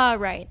test. Ah,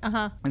 right.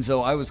 And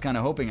so I was kind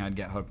of hoping I'd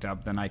get hooked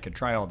up, then I could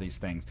try all these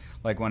things.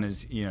 Like one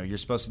is, you're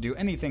supposed to do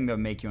anything that would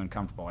make you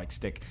uncomfortable, like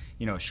stick,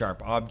 a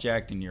sharp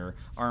object in your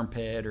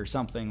armpit or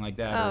something like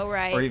that. Oh,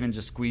 right. Or even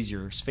just squeeze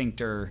your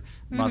sphincter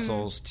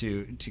muscles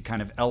to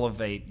kind of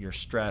elevate your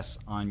stress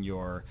on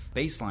your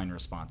baseline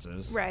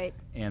responses. Right.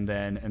 And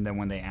then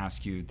when they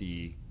ask you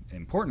the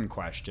important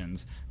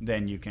questions,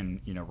 then you can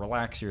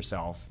relax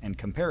yourself, and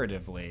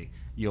comparatively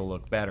you'll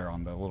look better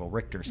on the little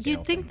Richter scale.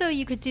 You'd think though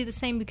you could do the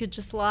same. You could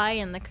just lie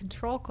in the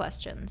control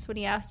questions. When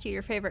he asked you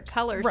your favorite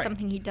color, Right.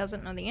 something he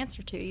doesn't know the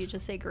answer to, you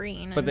just say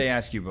green. But they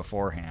ask you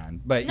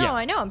beforehand. But no, yeah.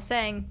 I know. I'm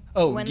saying.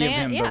 Oh, when give they,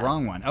 him the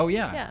wrong one. Oh,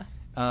 yeah. Yeah.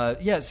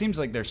 It seems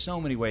like there's so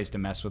many ways to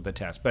mess with the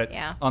test. But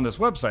Yeah. on this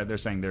website, they're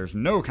saying there's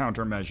no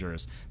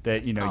countermeasures,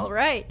 that, All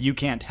right. you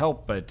can't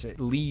help but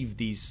leave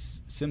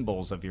these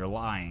symbols of your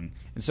lying.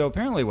 And so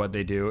apparently what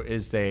they do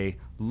is they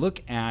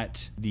look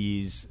at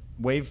these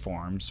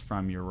waveforms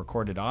from your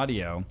recorded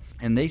audio,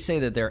 and they say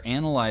that they're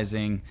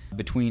analyzing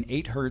between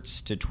 8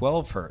 hertz to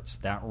 12 hertz,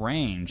 that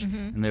range,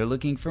 and they're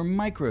looking for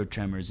micro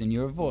tremors in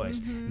your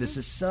voice. This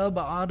is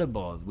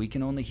sub-audible. We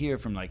can only hear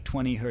from like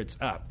 20 hertz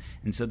up,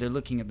 and so they're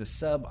looking at the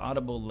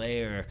sub-audible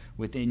layer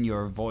within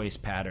your voice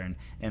pattern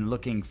and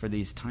looking for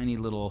these tiny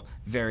little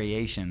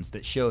variations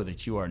that show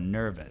that you are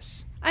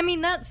nervous. I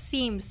mean, that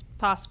seems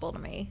possible to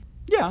me.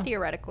 Yeah.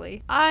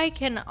 Theoretically. I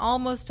can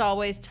almost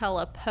always tell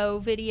a Poe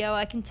video.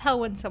 I can tell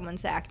when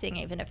someone's acting,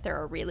 even if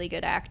they're a really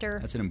good actor.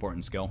 That's an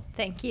important skill.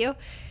 Thank you.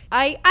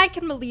 I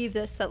can believe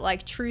this, that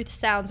like truth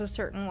sounds a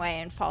certain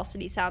way and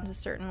falsity sounds a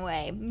certain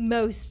way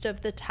most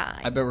of the time.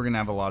 I bet we're going to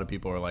have a lot of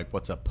people who are like,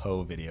 what's a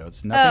Poe video?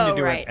 It's nothing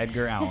to do right. with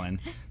Edgar Allan.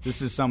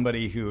 This is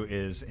somebody who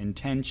is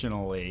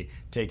intentionally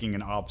taking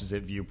an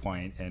opposite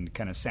viewpoint and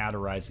kind of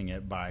satirizing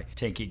it by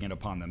taking it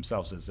upon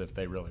themselves as if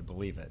they really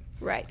believe it.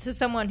 Right. So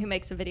someone who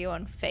makes a video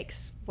and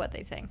fakes what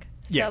they think.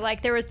 So Yeah.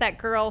 like there was that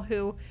girl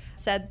who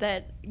said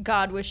that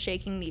God was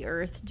shaking the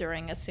earth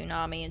during a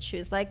tsunami, and she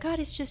was like, God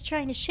is just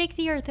trying to shake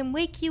the earth and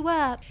wake you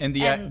up. And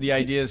the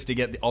idea is to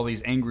get all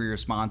these angry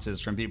responses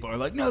from people who are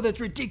like, no, that's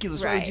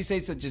ridiculous. Why would Right. you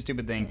say such a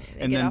stupid thing? They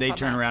And get then off they on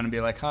turn that. around and be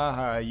like, ha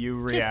ha, you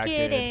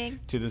reacted kidding.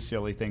 to the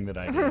silly thing that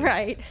I did.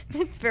 Right.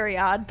 It's very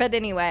odd. But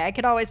anyway, I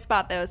could always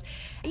spot those.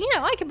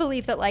 I can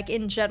believe that, like,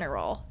 in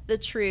general, the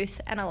truth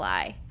and a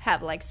lie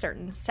have, like,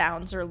 certain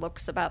sounds or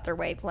looks about their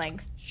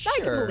wavelength. I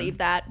can Sure. believe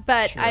that.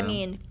 But, I Sure.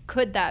 mean,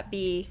 could that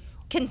be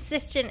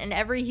consistent in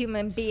every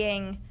human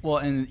being? Well,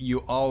 and you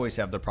always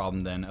have the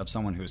problem then of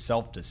someone who's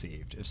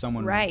self-deceived. If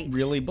someone Right.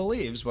 really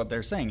believes what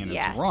they're saying and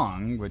Yes. it's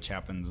wrong, which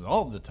happens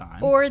all the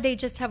time. Or they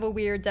just have a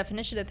weird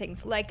definition of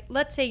things. Like,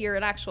 let's say you're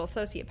an actual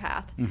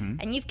sociopath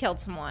and you've killed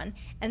someone,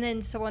 and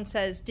then someone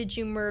says, did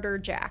you murder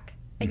Jack?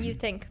 And you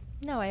think,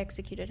 no, I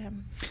executed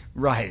him.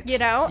 Right.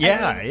 Yeah, It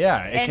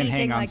can anything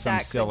hang on like some that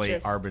could silly,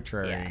 just-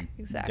 arbitrary yeah,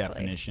 exactly.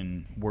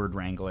 definition, word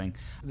wrangling.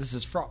 This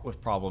is fraught with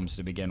problems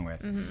to begin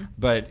with. Mm-hmm.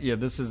 But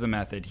this is the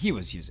method he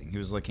was using. He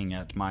was looking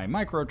at my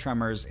micro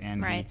tremors,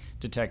 and Right. he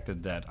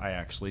detected that I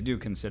actually do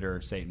consider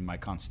Satan my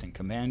constant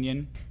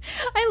companion.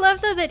 I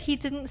love, though, that he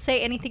didn't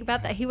say anything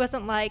about that. He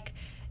wasn't like...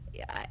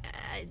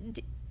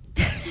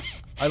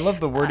 I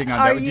love the wording on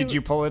Are that. Did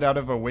you pull it out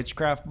of a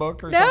witchcraft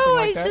book or No, something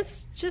like I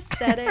that? just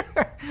said it.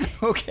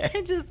 Okay.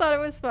 I just thought it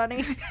was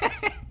funny.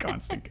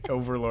 Constant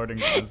overlord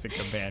and constant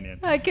companion.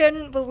 I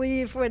couldn't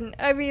believe when...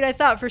 I mean, I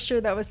thought for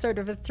sure that was sort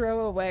of a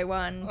throwaway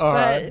one. Uh-huh.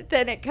 But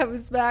then it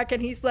comes back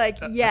and he's like,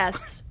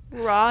 yes,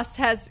 Ross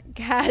has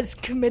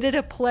committed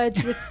a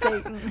pledge with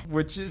Satan.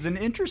 Which is an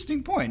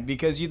interesting point,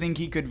 because you think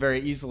he could very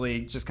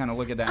easily just kind of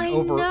look at that and I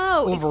overrule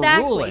know,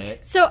 exactly.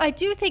 it. So I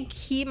do think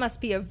he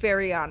must be a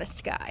very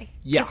honest guy.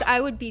 Yeah. Because I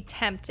would be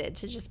tempted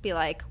to just be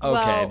like, Okay,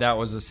 well, that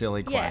was a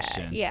silly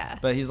question. yeah.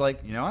 But he's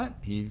like, you know what?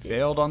 He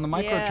failed on the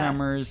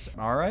microtremors.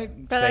 All right,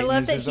 But Satan I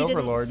love is that his he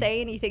overlord. didn't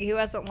say anything. He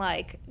wasn't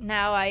like,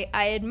 now I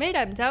admit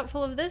I'm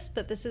doubtful of this,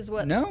 but this is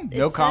what No, it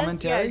no says.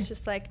 commentary. Yeah, it's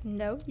just like,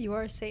 no, you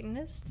are a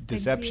Satanist. Thank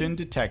Deception you.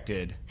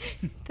 detected.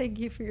 Thank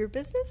you for your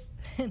business,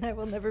 and I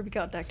will never be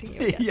contacting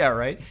you again. Yeah,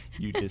 right?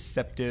 You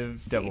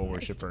deceptive devil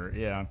Satanist. worshiper.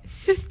 Yeah.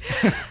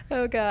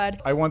 Oh,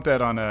 God. I want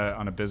that on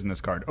a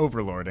business card.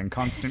 Overlord and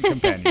constant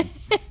companion.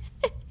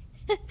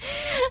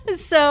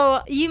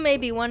 So you may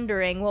be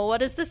wondering, well, what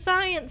does the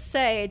science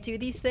say? Do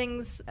these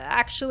things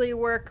actually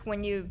work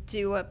when you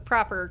do a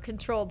proper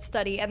controlled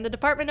study? And the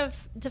Department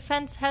of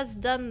Defense has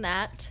done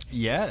that.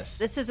 Yes.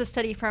 This is a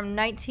study from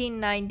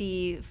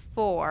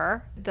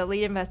 1994. The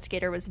lead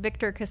investigator was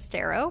Victor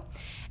Castero,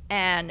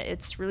 and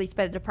it's released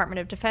by the Department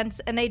of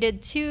Defense. And they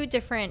did 2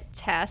 different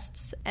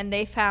tests, and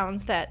they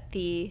found that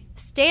the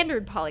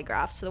standard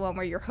polygraph, so the one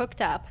where you're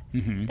hooked up,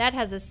 that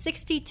has a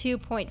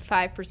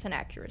 62.5%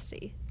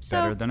 accuracy. So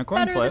Better than a coin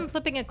better flip. than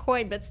flipping a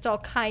coin, but still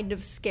kind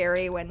of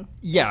scary when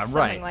Yeah, it's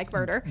right. something like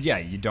murder. Yeah,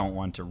 you don't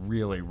want to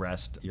really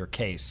rest your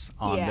case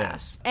on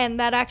this. And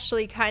that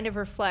actually kind of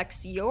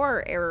reflects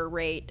your error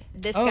rate.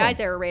 This guy's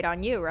error rate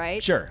on you,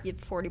 right? Sure. You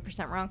have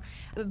 40% wrong.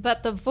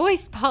 But the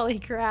voice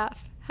polygraph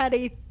had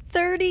a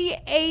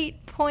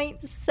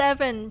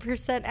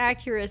 38.7%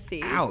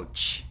 accuracy.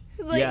 Ouch.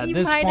 Like, yeah, at you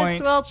this might point,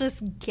 as well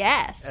just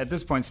guess. At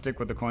this point, stick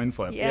with the coin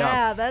flip.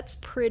 Yeah, that's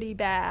pretty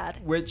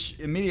bad. Which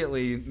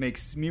immediately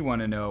makes me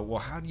want to know, well,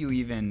 how do you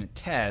even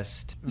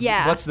test?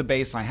 Yeah. What's the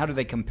baseline? How do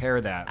they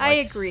compare that? I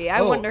agree. I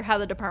oh, wonder how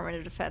the Department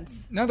of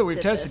Defense Now that we've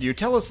did tested this. you,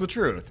 tell us the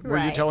truth. Were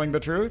you Right. telling the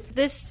truth?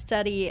 This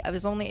study, I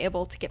was only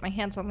able to get my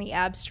hands on the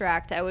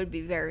abstract. I would be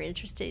very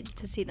interested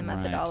to see the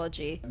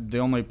methodology. The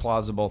only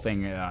plausible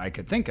thing I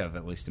could think of,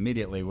 at least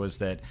immediately, was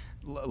that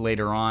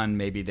later on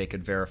maybe they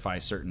could verify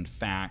certain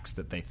facts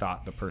that they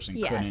thought the person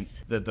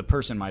couldn't, that the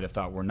person might have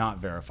thought were not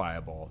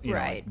verifiable, you know,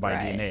 like by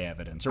DNA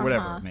evidence or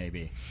whatever it may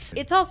be.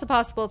 It's also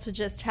possible to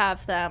just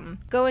have them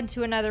go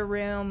into another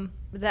room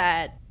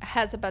that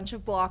has a bunch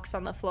of blocks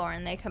on the floor,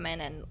 and they come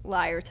in and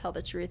lie or tell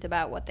the truth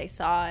about what they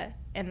saw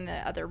in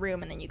the other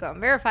room, and then you go and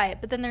verify it,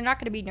 but then they're not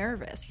going to be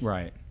nervous.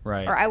 Right.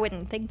 Or I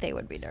wouldn't think they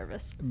would be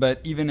nervous.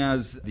 But even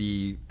as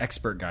the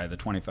expert guy, the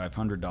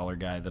 $2,500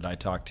 guy that I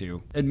talked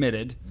to,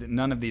 admitted that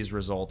none of these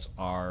results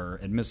are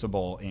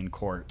admissible in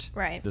court.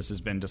 Right. This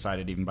has been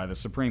decided even by the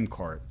Supreme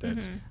Court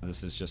that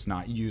this is just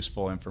not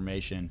useful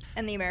information.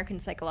 And the American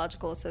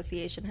Psychological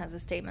Association has a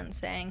statement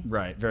saying...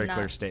 Right, very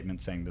clear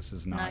statement saying this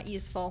is not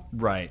useful.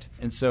 Right.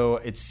 And so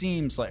it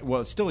seems like,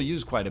 well, it's still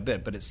used quite a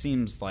bit, but it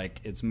seems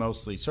like it's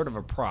mostly sort of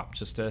a prop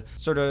just to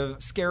sort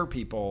of scare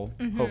people,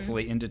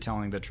 hopefully, into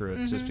telling the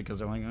truth, just because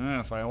they're like,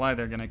 if I lie,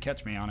 they're going to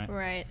catch me on it.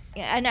 Right.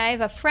 And I have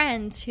a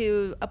friend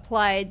who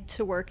applied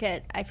to work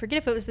at, I forget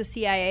if it was the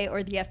CIA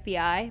or the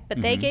FBI,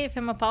 but they gave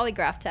him a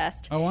polygraph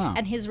test. Oh, wow.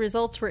 And his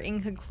results were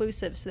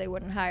inconclusive, so they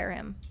wouldn't hire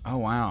him. Oh,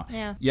 wow.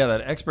 Yeah. Yeah,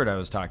 that expert I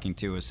was talking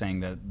to was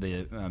saying that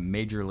the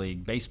Major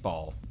League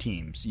Baseball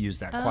teams use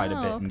that quite a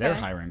bit in their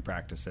hiring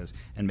practices,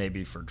 and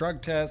maybe for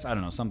drug tests, I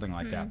don't know, something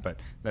like that, but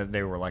that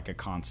they were like a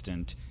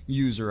constant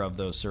user of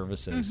those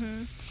services.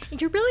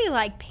 You're really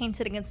like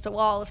painted against a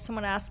wall if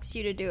someone asks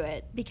you to do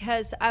it,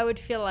 because I would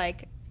feel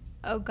like,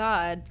 oh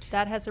God,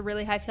 that has a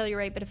really high failure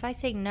rate. But if I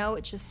say no,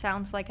 it just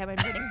sounds like I'm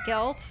admitting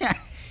guilt.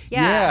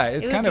 Yeah,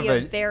 it's it kind would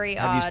of be a very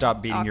have you odd,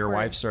 stopped beating your awkward-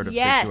 wife sort of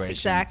yes, situation.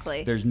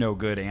 Exactly. There's no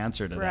good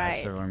answer to that. Right.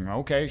 So I'm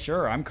okay,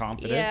 sure, I'm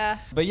confident. Yeah.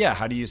 But yeah,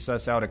 how do you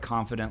suss out a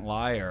confident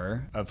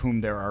liar, of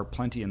whom there are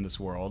plenty in this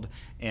world,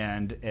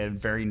 and a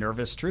very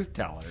nervous truth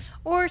teller?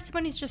 Or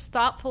someone who's just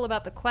thoughtful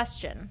about the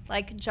question.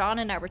 Like John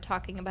and I were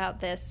talking about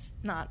this,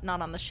 not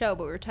on the show,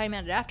 but we were talking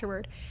about it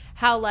afterward,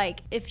 how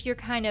like if you're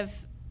kind of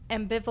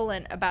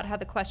ambivalent about how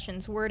the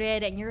question's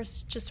worded and you're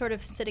just sort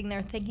of sitting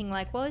there thinking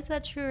like, well, is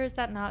that true or is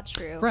that not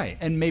true? Right,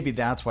 and maybe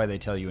that's why they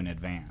tell you in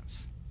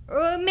advance.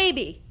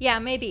 Maybe. Yeah,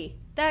 maybe.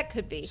 That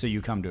could be. So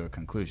you come to a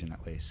conclusion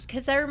at least.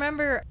 Because I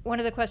remember one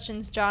of the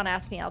questions John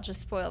asked me, I'll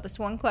just spoil this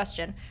one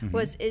question,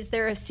 was, is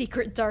there a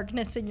secret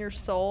darkness in your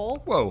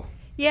soul? Whoa.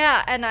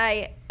 Yeah, and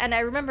I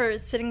remember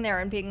sitting there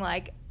and being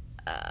like,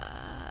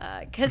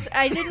 because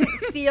I didn't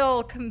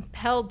feel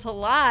compelled to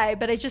lie,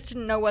 but I just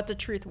didn't know what the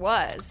truth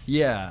was.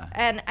 Yeah.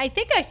 And I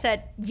think I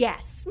said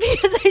yes,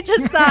 because I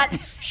just thought,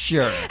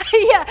 Sure.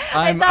 yeah,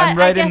 I'm I thought,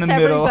 right I in guess the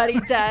middle.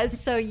 everybody does,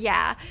 so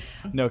yeah.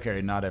 No,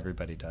 Carrie, not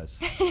everybody does.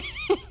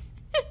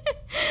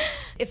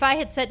 If I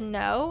had said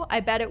no, I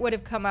bet it would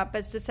have come up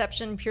as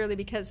deception purely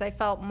because I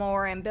felt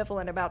more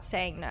ambivalent about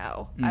saying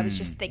no. I was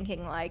just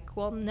thinking like,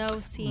 well, no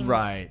seems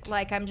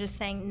like I'm just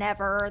saying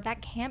never.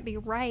 That can't be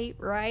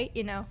right,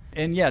 you know?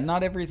 And yeah,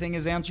 not everything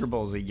is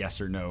answerable as a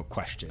yes or no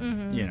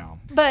question, you know.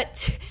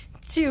 But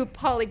to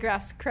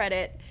Polygraph's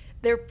credit,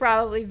 they're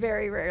probably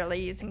very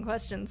rarely using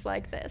questions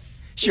like this.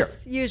 Sure.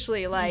 It's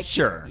usually like,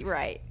 Sure.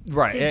 Right.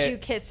 Right. Did you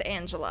kiss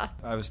Angela?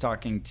 I was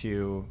talking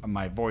to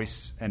my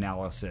voice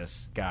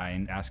analysis guy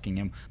and asking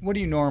him, what do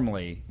you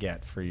normally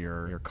get for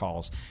your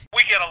calls?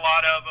 We get a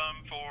lot of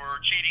them for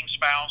cheating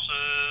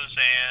spouses,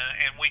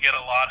 and we get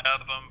a lot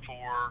of them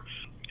for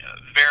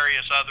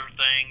various other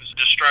things,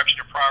 destruction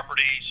of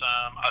property,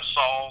 some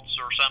assaults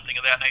or something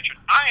of that nature.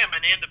 I am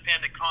an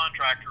independent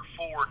contractor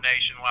for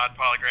Nationwide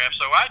Polygraph,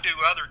 so I do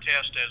other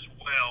tests as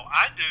well.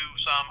 I do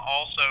some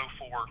also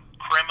for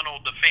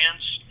criminal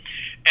defense,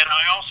 and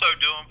I also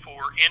do them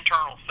for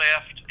internal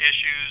theft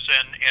issues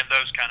and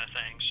those kind of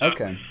things. So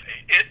okay.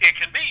 It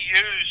can be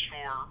used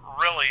for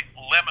really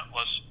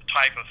limitless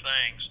type of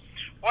things.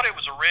 What it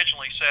was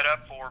originally set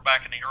up for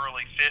back in the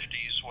early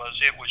 50s was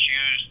it was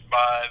used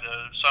by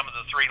some of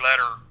the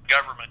three-letter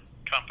government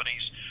companies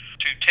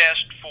to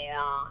test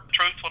for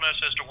truthfulness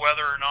as to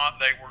whether or not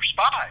they were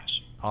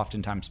spies.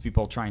 Oftentimes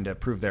people trying to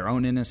prove their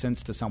own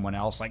innocence to someone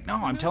else, like,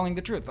 no, I'm telling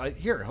the truth.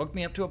 Here, hook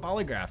me up to a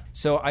polygraph.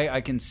 So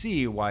I can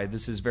see why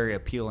this is very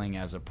appealing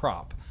as a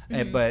prop.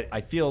 But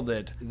I feel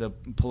that the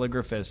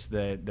polygraphists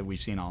that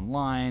we've seen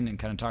online and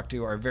kind of talked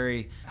to are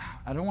very,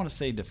 I don't want to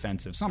say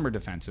defensive. Some are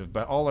defensive,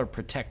 but all are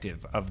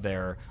protective of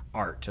their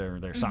art or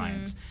their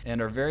science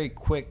and are very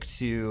quick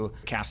to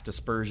cast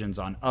aspersions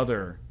on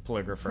other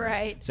polygraphers.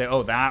 Right. Say,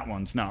 oh, that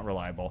one's not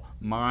reliable.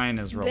 Mine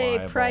is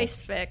reliable. They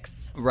price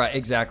fix. Right,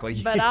 exactly.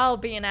 But I'll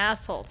be an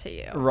asshole to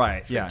you.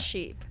 Right, for yeah.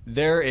 cheap.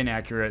 They're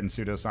inaccurate and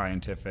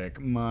pseudoscientific.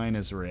 Mine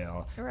is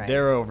real. Right.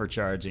 They're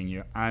overcharging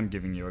you. I'm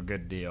giving you a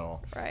good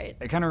deal. Right.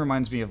 It kind of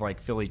reminds me of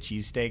like Philly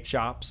cheesesteak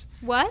shops.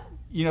 What?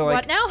 You know, like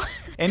what now?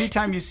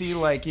 anytime you see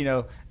like,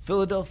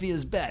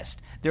 Philadelphia's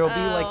best, there will be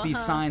like these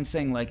signs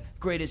saying like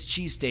greatest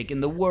cheesesteak in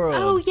the world.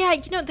 Oh yeah,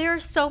 there are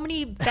so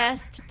many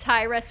best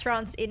Thai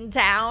restaurants in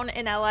town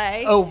in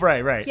LA. Oh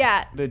right.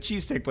 Yeah. The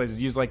cheesesteak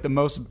places use like the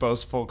most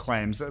boastful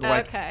claims that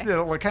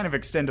that'll kind of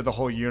extend to the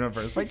whole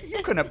universe. Like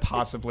you couldn't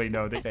possibly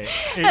know that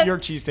your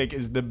cheesesteak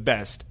is the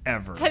best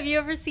ever. Have you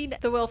ever seen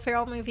the Will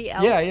Ferrell movie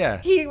Elf?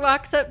 Yeah. He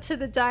walks up to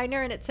the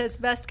diner and it says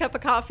best cup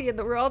of coffee in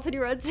the world, and he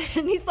runs in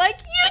and he's like,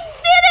 "You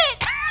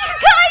did it! You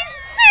guys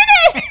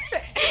did it!"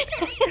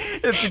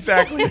 It's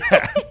exactly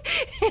that.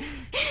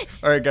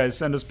 All right, guys,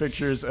 send us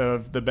pictures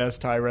of the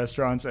best Thai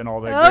restaurants and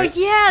all the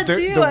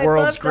the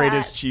world's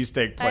greatest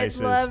cheesesteak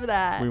places. I love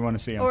that. We want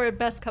to see them. Or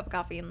best cup of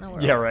coffee in the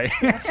world. Yeah, right.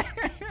 You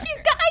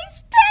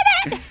guys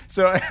did it!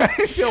 So I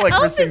feel like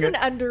Elf is an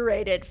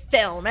underrated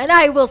film, and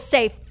I will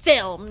say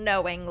film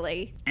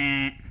knowingly.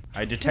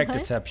 I detect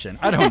deception.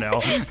 I don't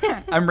know.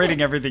 I'm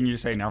rating everything you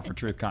say now for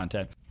truth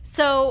content.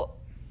 So,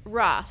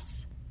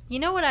 Ross, you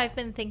know what I've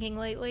been thinking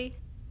lately?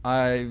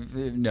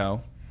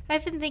 No.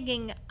 I've been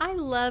thinking, I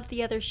love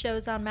the other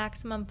shows on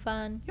Maximum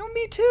Fun.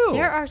 Me too.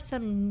 There are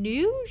some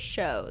new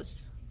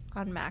shows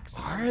on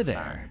Maximum Fun. Are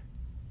there?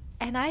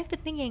 And I've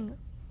been thinking,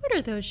 what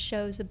are those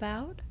shows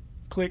about?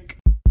 Click.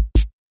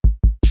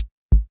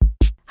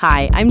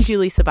 Hi, I'm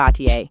Julie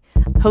Sabatier,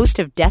 host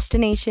of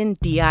Destination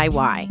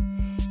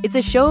DIY. It's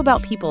a show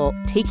about people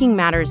taking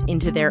matters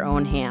into their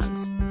own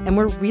hands, and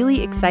we're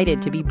really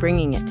excited to be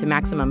bringing it to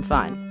Maximum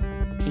Fun.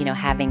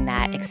 Having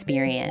that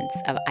experience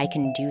of I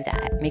can do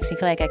that makes me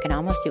feel like I can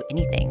almost do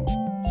anything.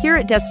 Here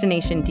at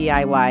Destination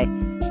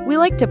DIY, we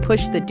like to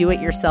push the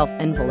do-it-yourself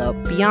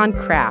envelope beyond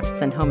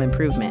crafts and home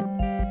improvement.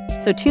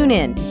 So tune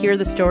in to hear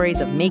the stories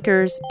of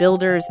makers,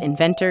 builders,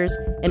 inventors,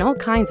 and all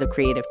kinds of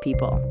creative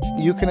people.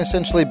 You can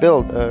essentially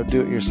build a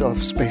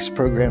do-it-yourself space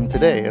program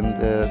today, and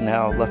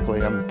now,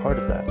 luckily, I'm part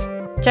of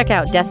that. Check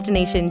out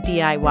Destination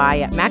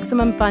DIY at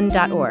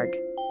MaximumFun.org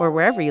or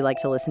wherever you like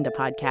to listen to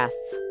podcasts.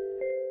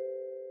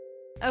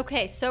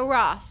 Okay, so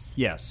Ross.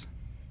 Yes.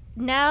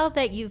 Now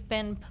that you've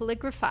been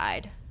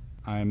polygraphied.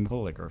 I'm a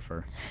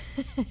polygrapher.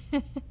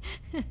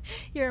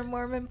 You're a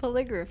Mormon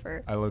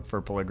polygrapher. I look for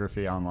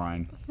polygraphy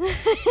online.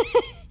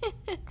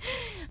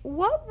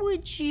 What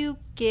would you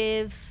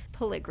give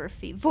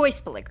polygraphy, voice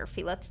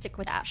polygraphy, let's stick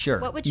with that. Sure.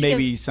 What would you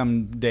Maybe give?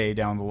 Someday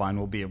down the line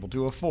we'll be able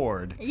to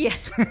afford an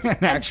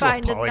actual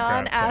find a polygraph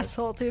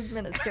non-asshole to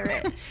administer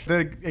it.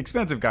 The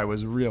expensive guy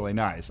was really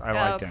nice. I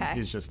liked him. Okay.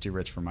 He's just too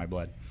rich for my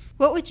blood.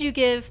 What would you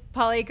give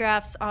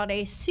polygraphs on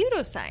a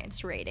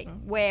pseudoscience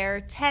rating,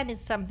 where 10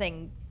 is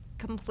something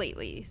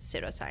completely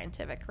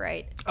pseudoscientific,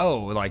 right? Oh,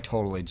 like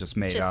totally just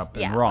made up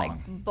and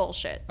wrong. Like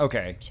bullshit.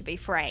 Okay. To be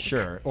frank.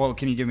 Sure. Well,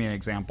 can you give me an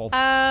example?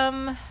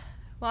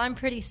 Well, I'm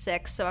pretty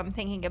sick, so I'm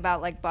thinking about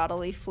like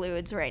bodily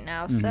fluids right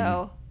now. Mm-hmm.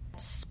 So,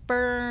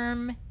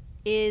 sperm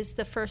is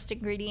the first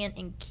ingredient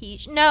in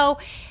quiche. No,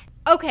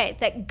 okay,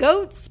 that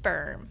goat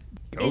sperm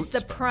is the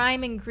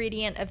prime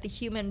ingredient of the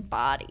human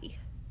body.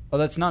 Oh,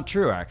 that's not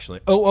true, actually.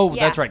 Oh,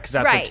 Yeah, that's right, because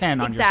that's right, a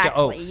 10 on your exactly,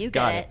 scale. Oh, you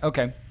got get it. it.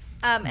 Okay.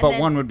 And But then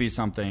one would be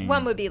something.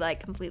 One would be like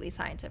completely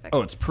scientific.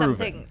 Oh, it's proven.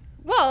 Something,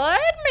 well,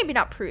 maybe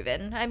not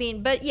proven. I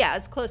mean, but yeah,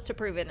 as close to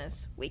proven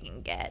as we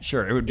can get.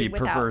 Sure, it would be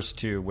without- perverse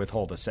to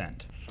withhold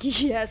assent.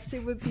 Yes,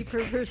 it would be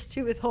perverse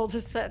to withhold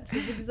assent.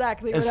 Is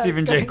exactly As what Stephen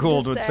I was Jay going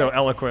Gould to would say. so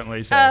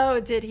eloquently say. Oh,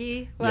 did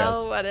he?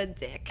 Well, Yes. what a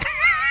dick.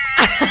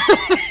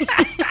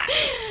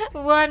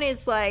 One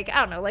is like, I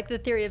don't know, like the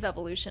theory of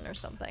evolution or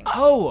something.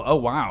 Oh,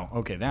 wow.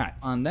 Okay, that.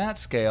 On that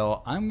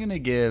scale, I'm going to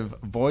give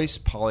voice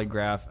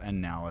polygraph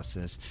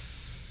analysis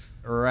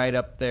right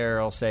up there,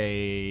 I'll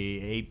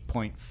say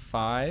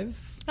 8.5.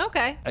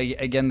 Okay.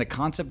 Again, the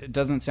concept, it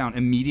doesn't sound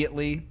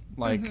immediately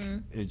like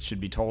it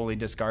should be totally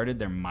discarded.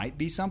 There might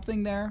be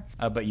something there,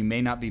 but you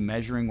may not be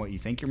measuring what you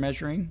think you're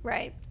measuring.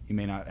 Right. You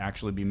may not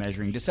actually be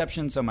measuring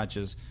deception so much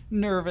as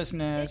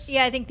nervousness.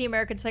 Yeah, I think the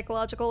American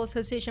Psychological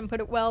Association put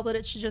it well that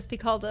it should just be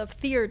called a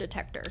fear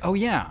detector. Oh,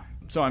 yeah.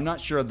 So I'm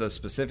not sure the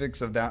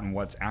specifics of that and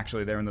what's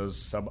actually there in those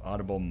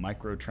subaudible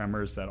micro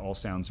tremors. That all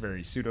sounds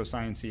very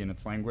pseudoscience-y in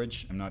its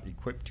language. I'm not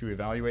equipped to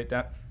evaluate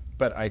that.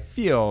 But I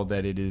feel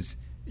that it is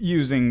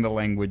using the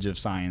language of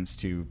science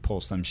to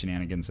pull some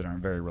shenanigans that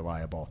aren't very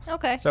reliable.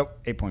 Okay. So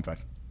 8.5.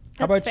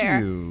 How about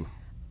fair. you?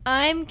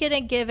 I'm going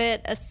to give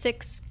it a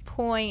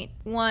 6.13.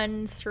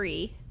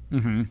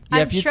 Mm-hmm.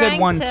 Yeah, if you'd said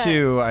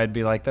 1.2, I'd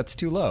be like, that's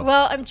too low.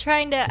 Well, I'm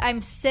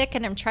sick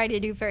and I'm trying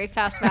to do very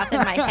fast math in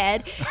my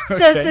head. So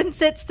Okay.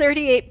 since it's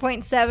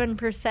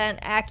 38.7%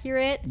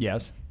 accurate,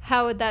 Yes.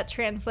 how would that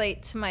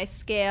translate to my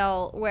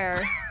scale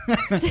where...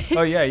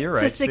 Oh, yeah, you're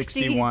right.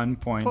 61.3.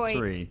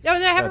 61.3. Oh,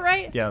 did I have it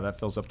right? Yeah, that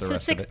fills up the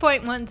rest of it.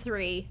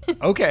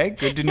 6.13. Okay,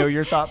 good to know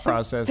your thought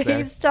process there.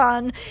 Based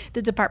on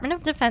the Department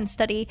of Defense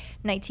study,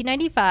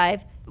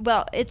 1995.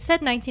 Well, it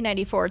said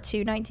 1994 to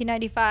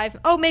 1995.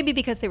 Oh, maybe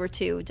because they were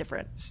two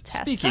different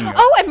tests. Speaking of-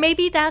 Oh, and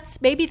maybe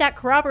that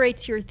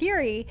corroborates your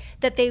theory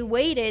that they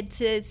waited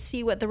to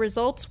see what the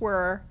results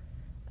were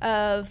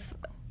of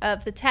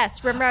the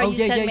test. Remember how you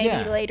said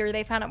maybe later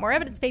they found out more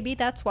evidence? Maybe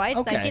that's why it's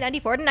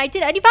 1994 to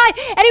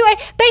 1995. Anyway,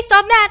 based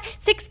on that,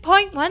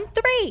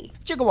 6.13.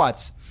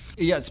 Gigawatts.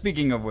 Yeah,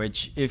 speaking of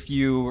which, if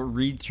you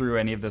read through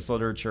any of this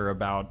literature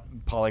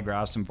about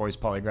polygraphs and voice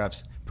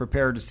polygraphs,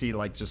 prepare to see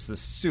like just the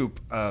soup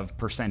of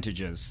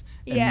percentages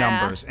and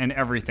numbers and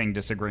everything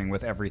disagreeing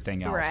with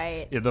everything else.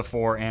 Right. The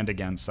for and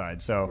against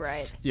side. So,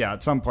 Right. yeah,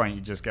 at some point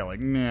you just get like,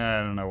 I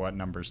don't know what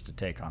numbers to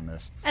take on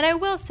this. And I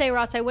will say,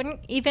 Ross, I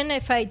wouldn't, even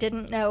if I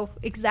didn't know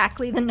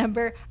exactly the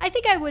number, I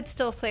think I would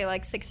still say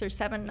like 6 or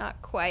 7,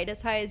 not quite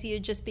as high as you,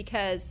 just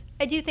because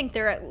I do think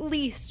they're at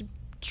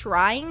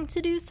trying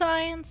to do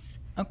science.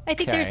 Okay. I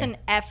think there's an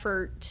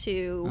effort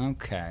to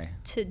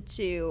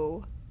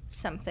do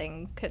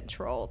something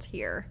controlled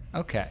here.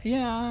 Okay.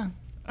 Yeah.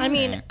 I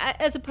mean,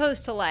 as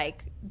opposed to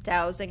like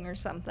dowsing or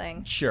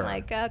something. Sure.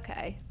 Like,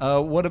 okay.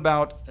 What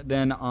about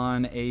then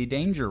on a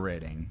danger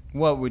rating?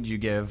 What would you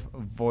give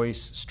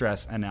voice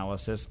stress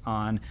analysis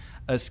on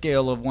a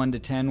scale of 1 to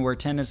 10, where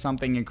 10 is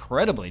something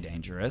incredibly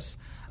dangerous,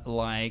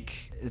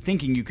 like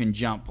thinking you can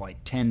jump like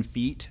 10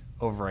 feet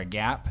over a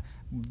gap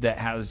that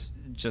has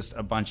just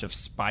a bunch of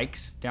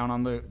spikes down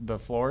on the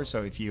floor.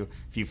 So if you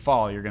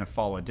fall, you're going to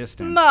fall a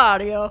distance.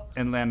 Mario.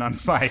 And land on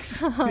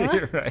spikes.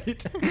 You're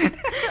right.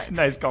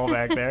 Nice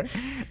callback there.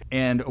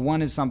 And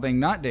 1 is something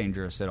not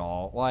dangerous at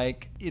all,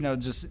 like,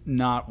 just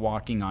not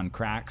walking on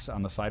cracks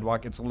on the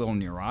sidewalk. It's a little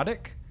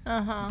neurotic,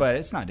 but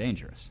it's not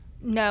dangerous.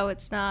 No,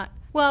 it's not.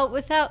 Well,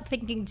 without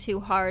thinking too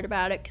hard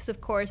about it, because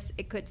of course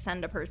it could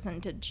send a person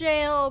to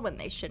jail when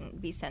they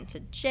shouldn't be sent to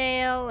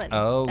jail and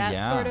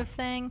that sort of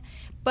thing.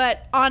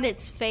 But on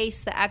its face,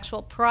 the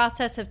actual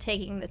process of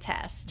taking the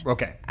test,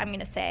 I'm going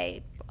to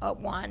say a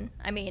 1.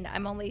 I mean,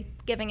 I'm only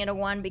giving it a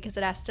 1 because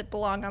it has to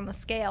belong on the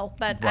scale,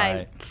 but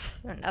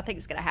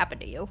nothing's going to happen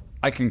to you.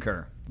 I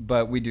concur.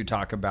 But we do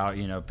talk about,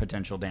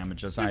 potential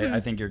damages. I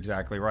think you're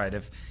exactly right.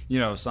 If,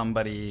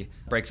 somebody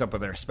breaks up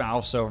with their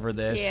spouse over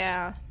this,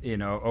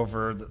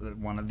 over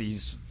one of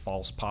these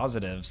false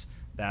positives,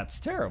 that's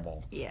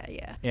terrible.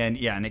 Yeah. And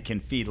it can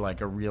feed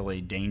like a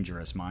really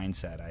dangerous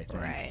mindset, I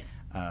think. Right.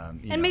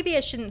 And maybe I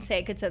shouldn't say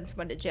it could send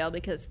someone to jail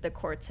because the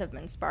courts have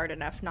been smart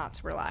enough not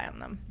to rely on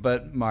them.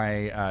 But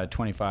my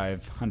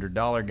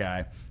 $2,500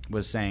 guy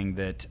was saying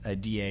that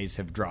DAs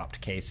have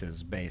dropped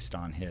cases based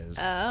on his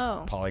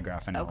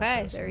polygraph analysis.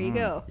 Okay, there you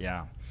go.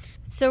 Yeah.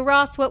 So,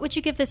 Ross, what would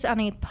you give this on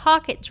a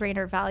pocket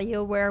drainer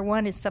value, where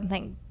 1 is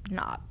something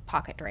not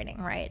pocket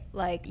draining, right?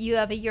 Like you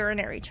have a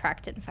urinary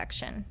tract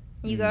infection.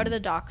 You go to the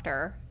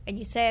doctor and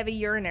you say I have a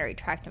urinary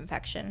tract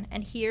infection,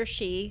 and he or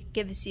she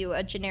gives you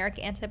a generic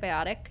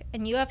antibiotic,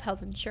 and you have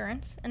health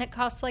insurance, and it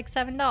costs like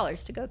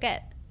 $7 to go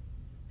get.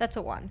 That's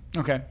a 1.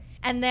 Okay.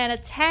 And then a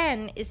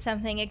 10 is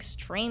something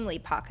extremely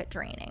pocket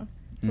draining.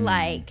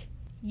 Like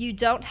you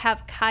don't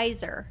have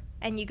Kaiser,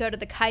 and you go to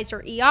the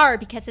Kaiser ER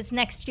because it's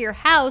next to your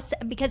house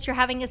and because you're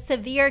having a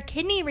severe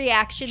kidney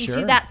reaction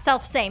to that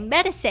self-same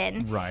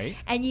medicine. Right.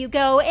 And you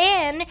go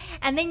in,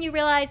 and then you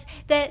realize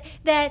that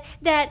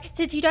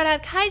since you don't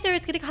have Kaiser,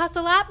 it's going to cost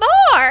a lot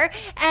more.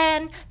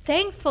 And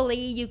thankfully,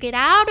 you get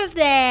out of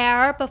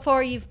there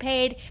before you've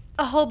paid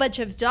a whole bunch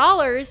of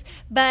dollars,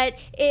 but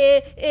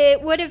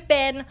it would have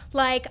been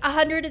like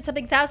 $100 and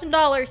something thousand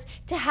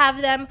to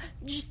have them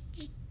just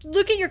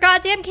look at your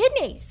goddamn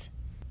kidneys.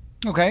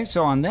 Okay,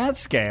 so on that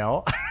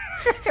scale,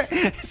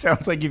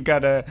 sounds like you've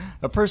got a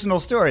personal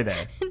story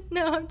there.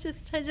 No,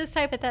 just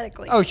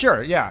hypothetically. Oh,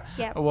 sure, yeah.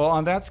 Yeah. Well,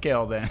 on that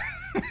scale then,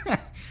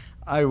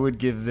 I would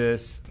give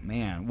this,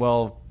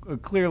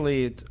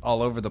 clearly it's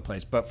all over the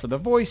place. But for the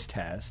voice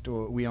test,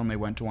 we only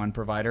went to one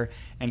provider.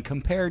 And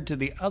compared to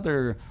the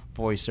other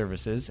voice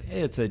services,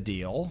 it's a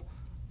deal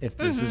if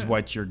this is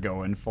what you're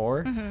going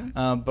for.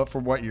 But for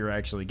what you're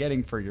actually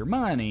getting for your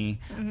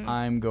money,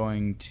 I'm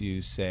going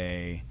to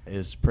say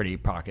is pretty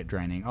pocket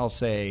draining. I'll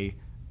say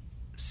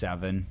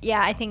 7.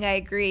 Yeah, I think I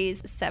agree.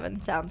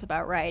 7 sounds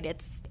about right.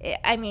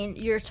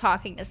 You're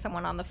talking to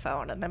someone on the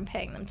phone and then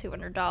paying them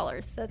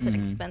 $200. That's an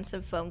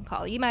expensive phone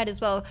call. You might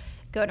as well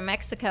go to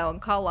Mexico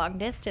and call long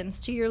distance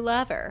to your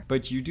lover.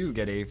 But you do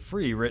get a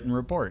free written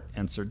report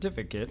and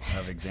certificate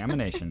of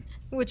examination.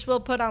 Which we'll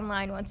put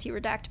online once you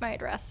redact my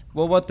address.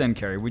 Well, what then,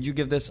 Carrie? Would you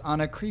give this on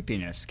a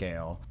creepiness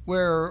scale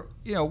where,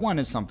 1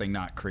 is something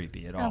not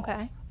creepy at all?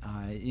 Okay.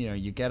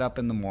 You get up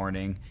in the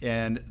morning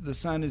and the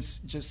sun is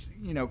just,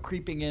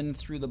 creeping in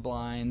through the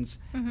blinds.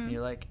 And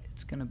you're like,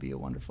 it's going to be a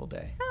wonderful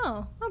day.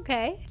 Oh,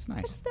 okay. It's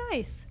nice. That's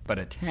nice. But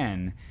a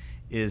 10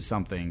 is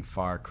something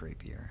far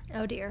creepier.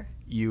 Oh, dear.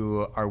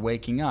 You are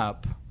waking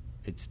up,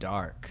 it's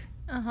dark.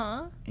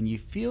 Uh-huh. And you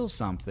feel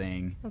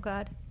something Oh,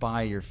 God.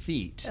 by your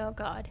feet. Oh,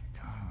 God.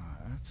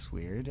 That's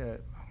weird.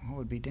 What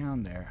would be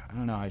down there? I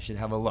don't know. I should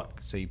have a look.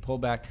 So you pull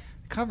back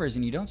the covers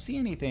and you don't see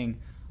anything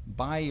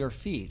by your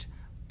feet,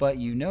 but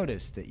you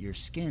notice that your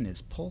skin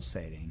is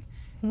pulsating.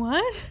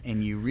 What?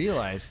 And you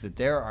realize that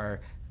there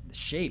are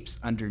shapes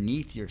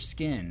underneath your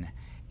skin.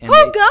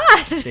 And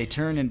God! They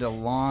turn into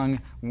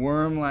long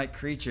worm-like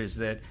creatures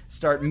that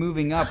start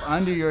moving up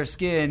under your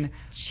skin,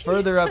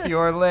 further up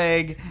your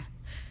leg.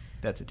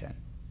 That's a 10.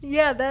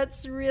 Yeah,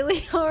 that's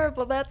really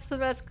horrible. That's the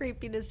best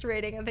creepiness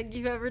rating I think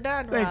you've ever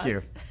done, Ross.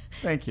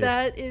 Thank you.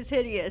 That is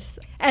hideous.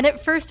 And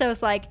at first I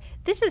was like,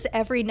 this is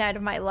every night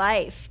of my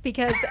life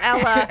because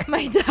Ella,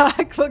 my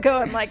dog, will go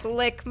and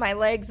lick my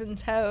legs and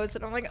toes.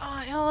 And I'm like,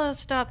 oh, Ella,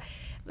 stop.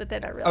 But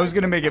then I realized. I was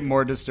going to make it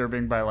more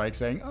disturbing by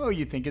saying, oh,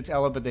 you think it's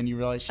Ella, but then you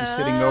realize she's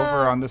sitting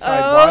over on the side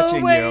watching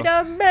you. Wait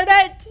a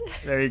minute.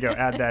 There you go.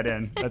 Add that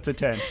in. That's a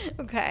 10.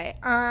 Okay.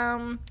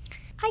 I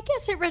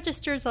guess it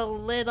registers a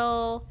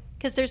little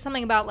because there's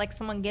something about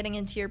someone getting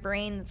into your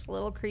brain that's a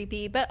little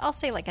creepy, but I'll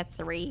say a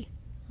 3.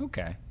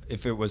 Okay.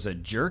 If it was a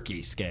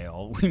jerky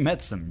scale, we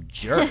met some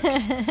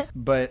jerks.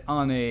 But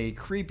on a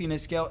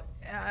creepiness scale,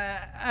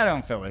 I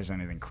don't feel there's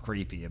anything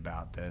creepy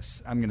about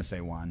this. I'm going to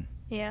say 1.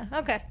 Yeah.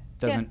 Okay.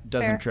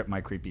 Doesn't trip my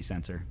creepy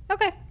sensor.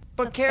 Okay.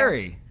 But That's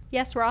Carrie. Fair.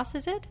 Yes, Ross,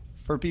 is it?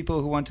 For people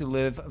who want to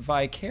live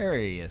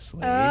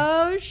vicariously.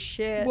 Oh,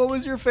 shit. What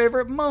was your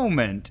favorite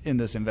moment in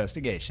this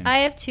investigation? I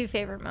have 2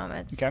 favorite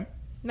moments. Okay.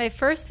 My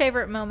first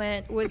favorite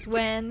moment was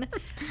when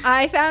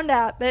I found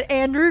out that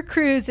Andrew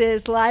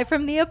Cruz's Live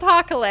from the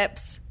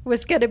Apocalypse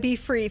was going to be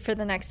free for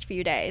the next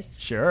few days.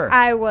 Sure.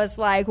 I was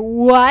like,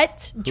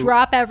 what?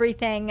 Drop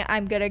everything.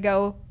 I'm going to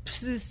go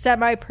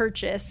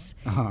semi-purchase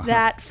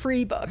that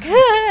free book.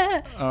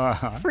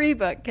 Free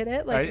book, get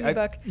it?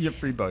 E-book. Your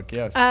free book,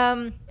 yes.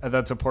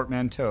 That's a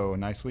portmanteau.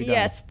 Nicely done.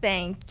 Yes,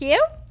 thank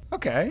you.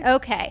 Okay.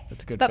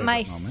 That's a good But my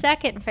moment.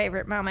 second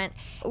favorite moment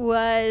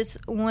was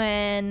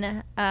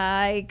when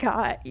I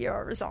got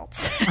your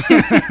results.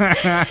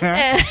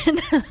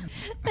 and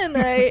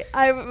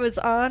I was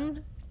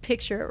on,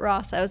 picture it,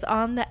 Ross, I was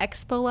on the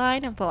expo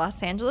line of the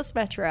Los Angeles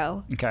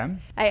Metro. Okay.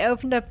 I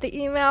opened up the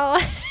email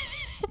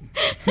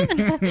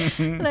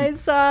and I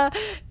saw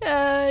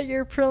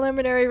your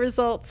preliminary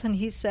results, and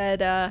he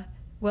said,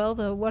 well,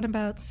 the one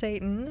about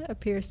Satan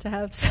appears to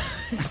have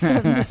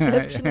some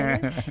deception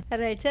in it.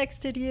 And I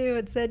texted you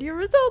and said, your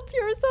results.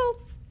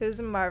 It was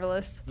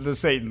marvelous. The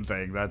Satan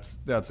thing,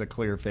 that's a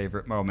clear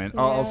favorite moment.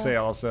 Yeah. I'll say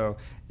also,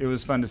 it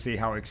was fun to see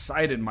how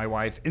excited my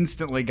wife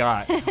instantly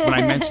got when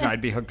I mentioned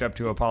I'd be hooked up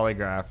to a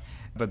polygraph.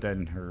 But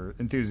then her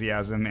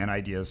enthusiasm and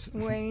ideas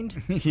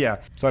waned. Yeah,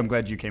 so I'm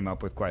glad you came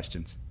up with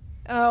questions.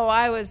 Oh,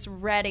 I was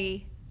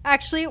ready.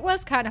 Actually, it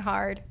was kind of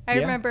hard. I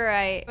remember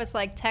I was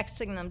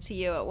texting them to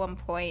you at one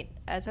point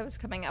as I was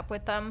coming up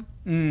with them.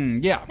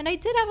 Yeah. And I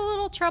did have a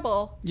little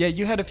trouble. Yeah,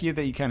 you had a few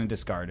that you kind of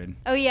discarded.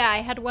 Oh, yeah. I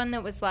had one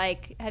that was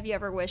have you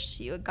ever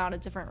wished you had gone a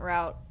different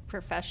route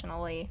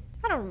professionally?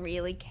 I don't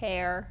really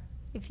care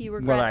if you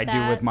regret what I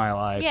do with my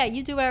life. Yeah,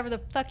 you do whatever the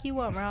fuck you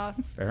want, Ross.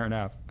 Fair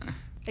enough.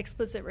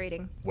 Explicit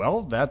rating.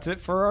 Well, that's it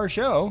for our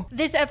show.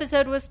 This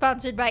episode was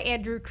sponsored by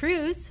Andrew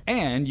Cruz.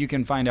 And you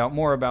can find out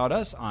more about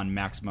us on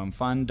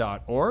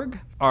MaximumFun.org.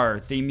 Our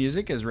theme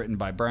music is written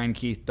by Brian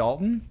Keith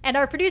Dalton. And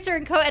our producer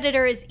and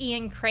co-editor is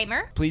Ian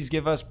Kramer. Please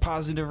give us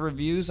positive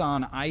reviews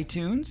on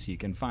iTunes. You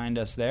can find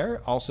us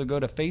there. Also go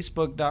to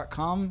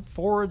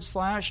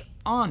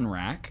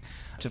facebook.com/onrack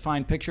to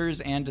find pictures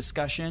and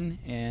discussion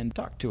and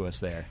talk to us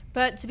there.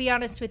 But to be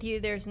honest with you,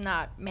 there's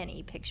not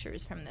many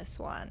pictures from this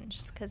one,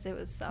 just because it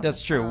was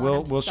That's true.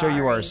 We'll show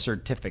you our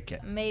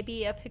certificate.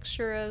 Maybe a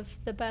picture of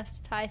the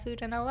best Thai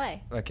food in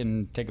LA. I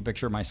can take a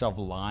picture of myself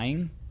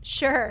lying.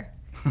 Sure.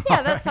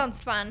 Yeah, that sounds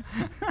fun.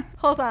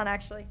 Hold on,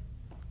 actually.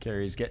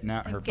 Carrie's getting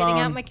out her phone. Getting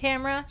out my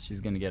camera.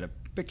 She's going to get a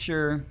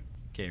picture.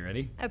 Okay,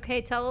 ready?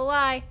 Okay, tell a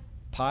lie.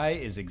 Pi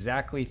is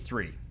exactly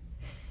 3.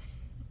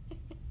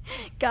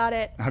 Got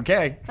it.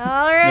 Okay. All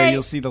Now right.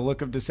 you'll see the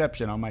look of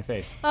deception on my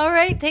face. All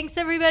right. Thanks,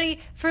 everybody,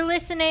 for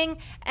listening.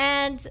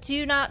 And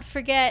do not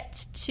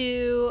forget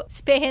to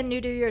spay and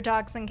neuter your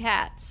dogs and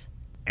cats.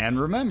 And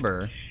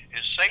remember...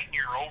 Is Satan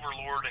your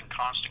overlord and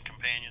constant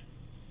companion?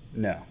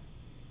 No.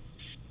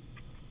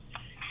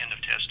 End of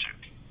test 2.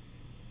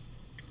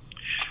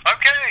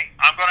 Okay,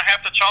 I'm going to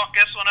have to chalk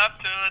this one up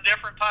to a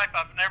different type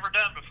I've never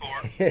done before.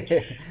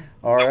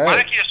 All The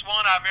right. wackiest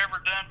one I've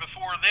ever done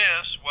before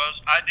this was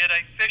I did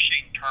a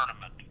fishing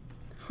tournament.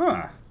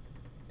 Huh.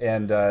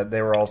 And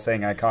they were all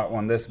saying I caught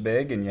one this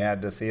big, and you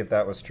had to see if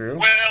that was true?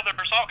 Well,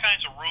 there's all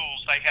kinds of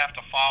rules they have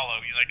to follow.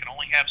 You know, they can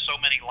only have so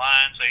many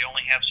lines. They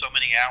only have so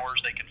many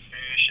hours they can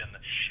fish, and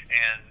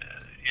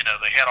you know,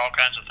 they had all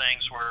kinds of things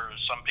where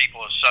some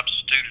people have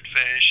substituted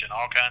fish and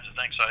all kinds of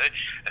things. So, it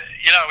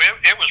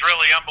was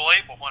really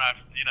unbelievable when I,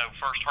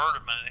 first heard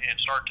them and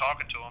started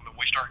talking to them, and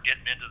we started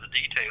getting into the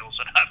details.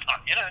 And I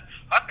thought,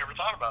 I've never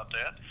thought about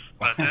that,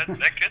 but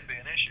that could be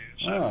an issue.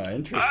 So, Oh,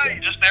 interesting.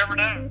 you just never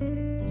know.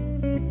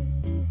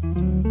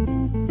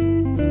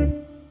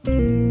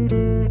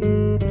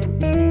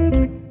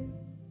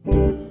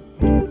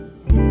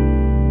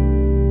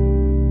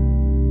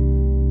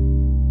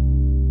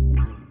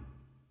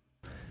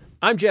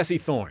 I'm Jesse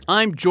Thorne.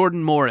 I'm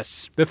Jordan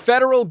Morris. The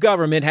federal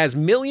government has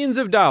millions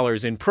of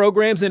dollars in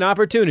programs and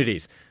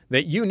opportunities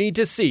that you need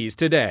to seize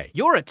today.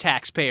 You're a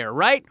taxpayer,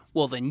 right?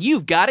 Well, then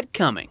you've got it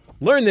coming.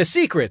 Learn the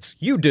secrets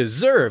you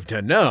deserve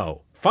to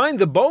know. Find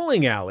the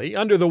bowling alley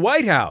under the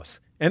White House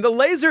and the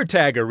laser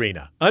tag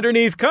arena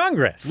underneath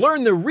Congress.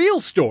 Learn the real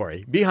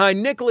story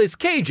behind Nicolas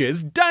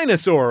Cage's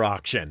dinosaur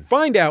auction.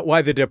 Find out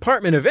why the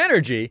Department of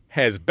Energy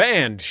has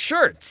banned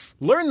shirts.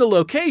 Learn the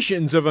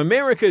locations of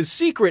America's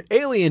secret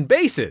alien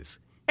bases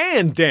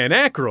and Dan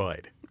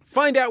Aykroyd.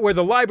 Find out where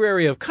the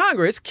Library of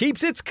Congress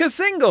keeps its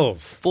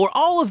casingles. For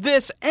all of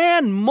this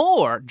and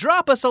more,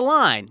 drop us a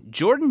line.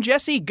 Jordan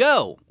Jesse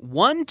Go,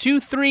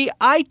 123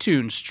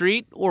 iTunes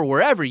Street, or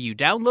wherever you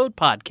download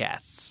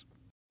podcasts.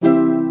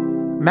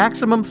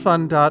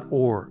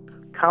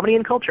 MaximumFun.org. Comedy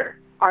and culture.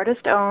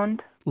 Artist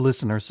owned.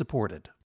 Listener supported.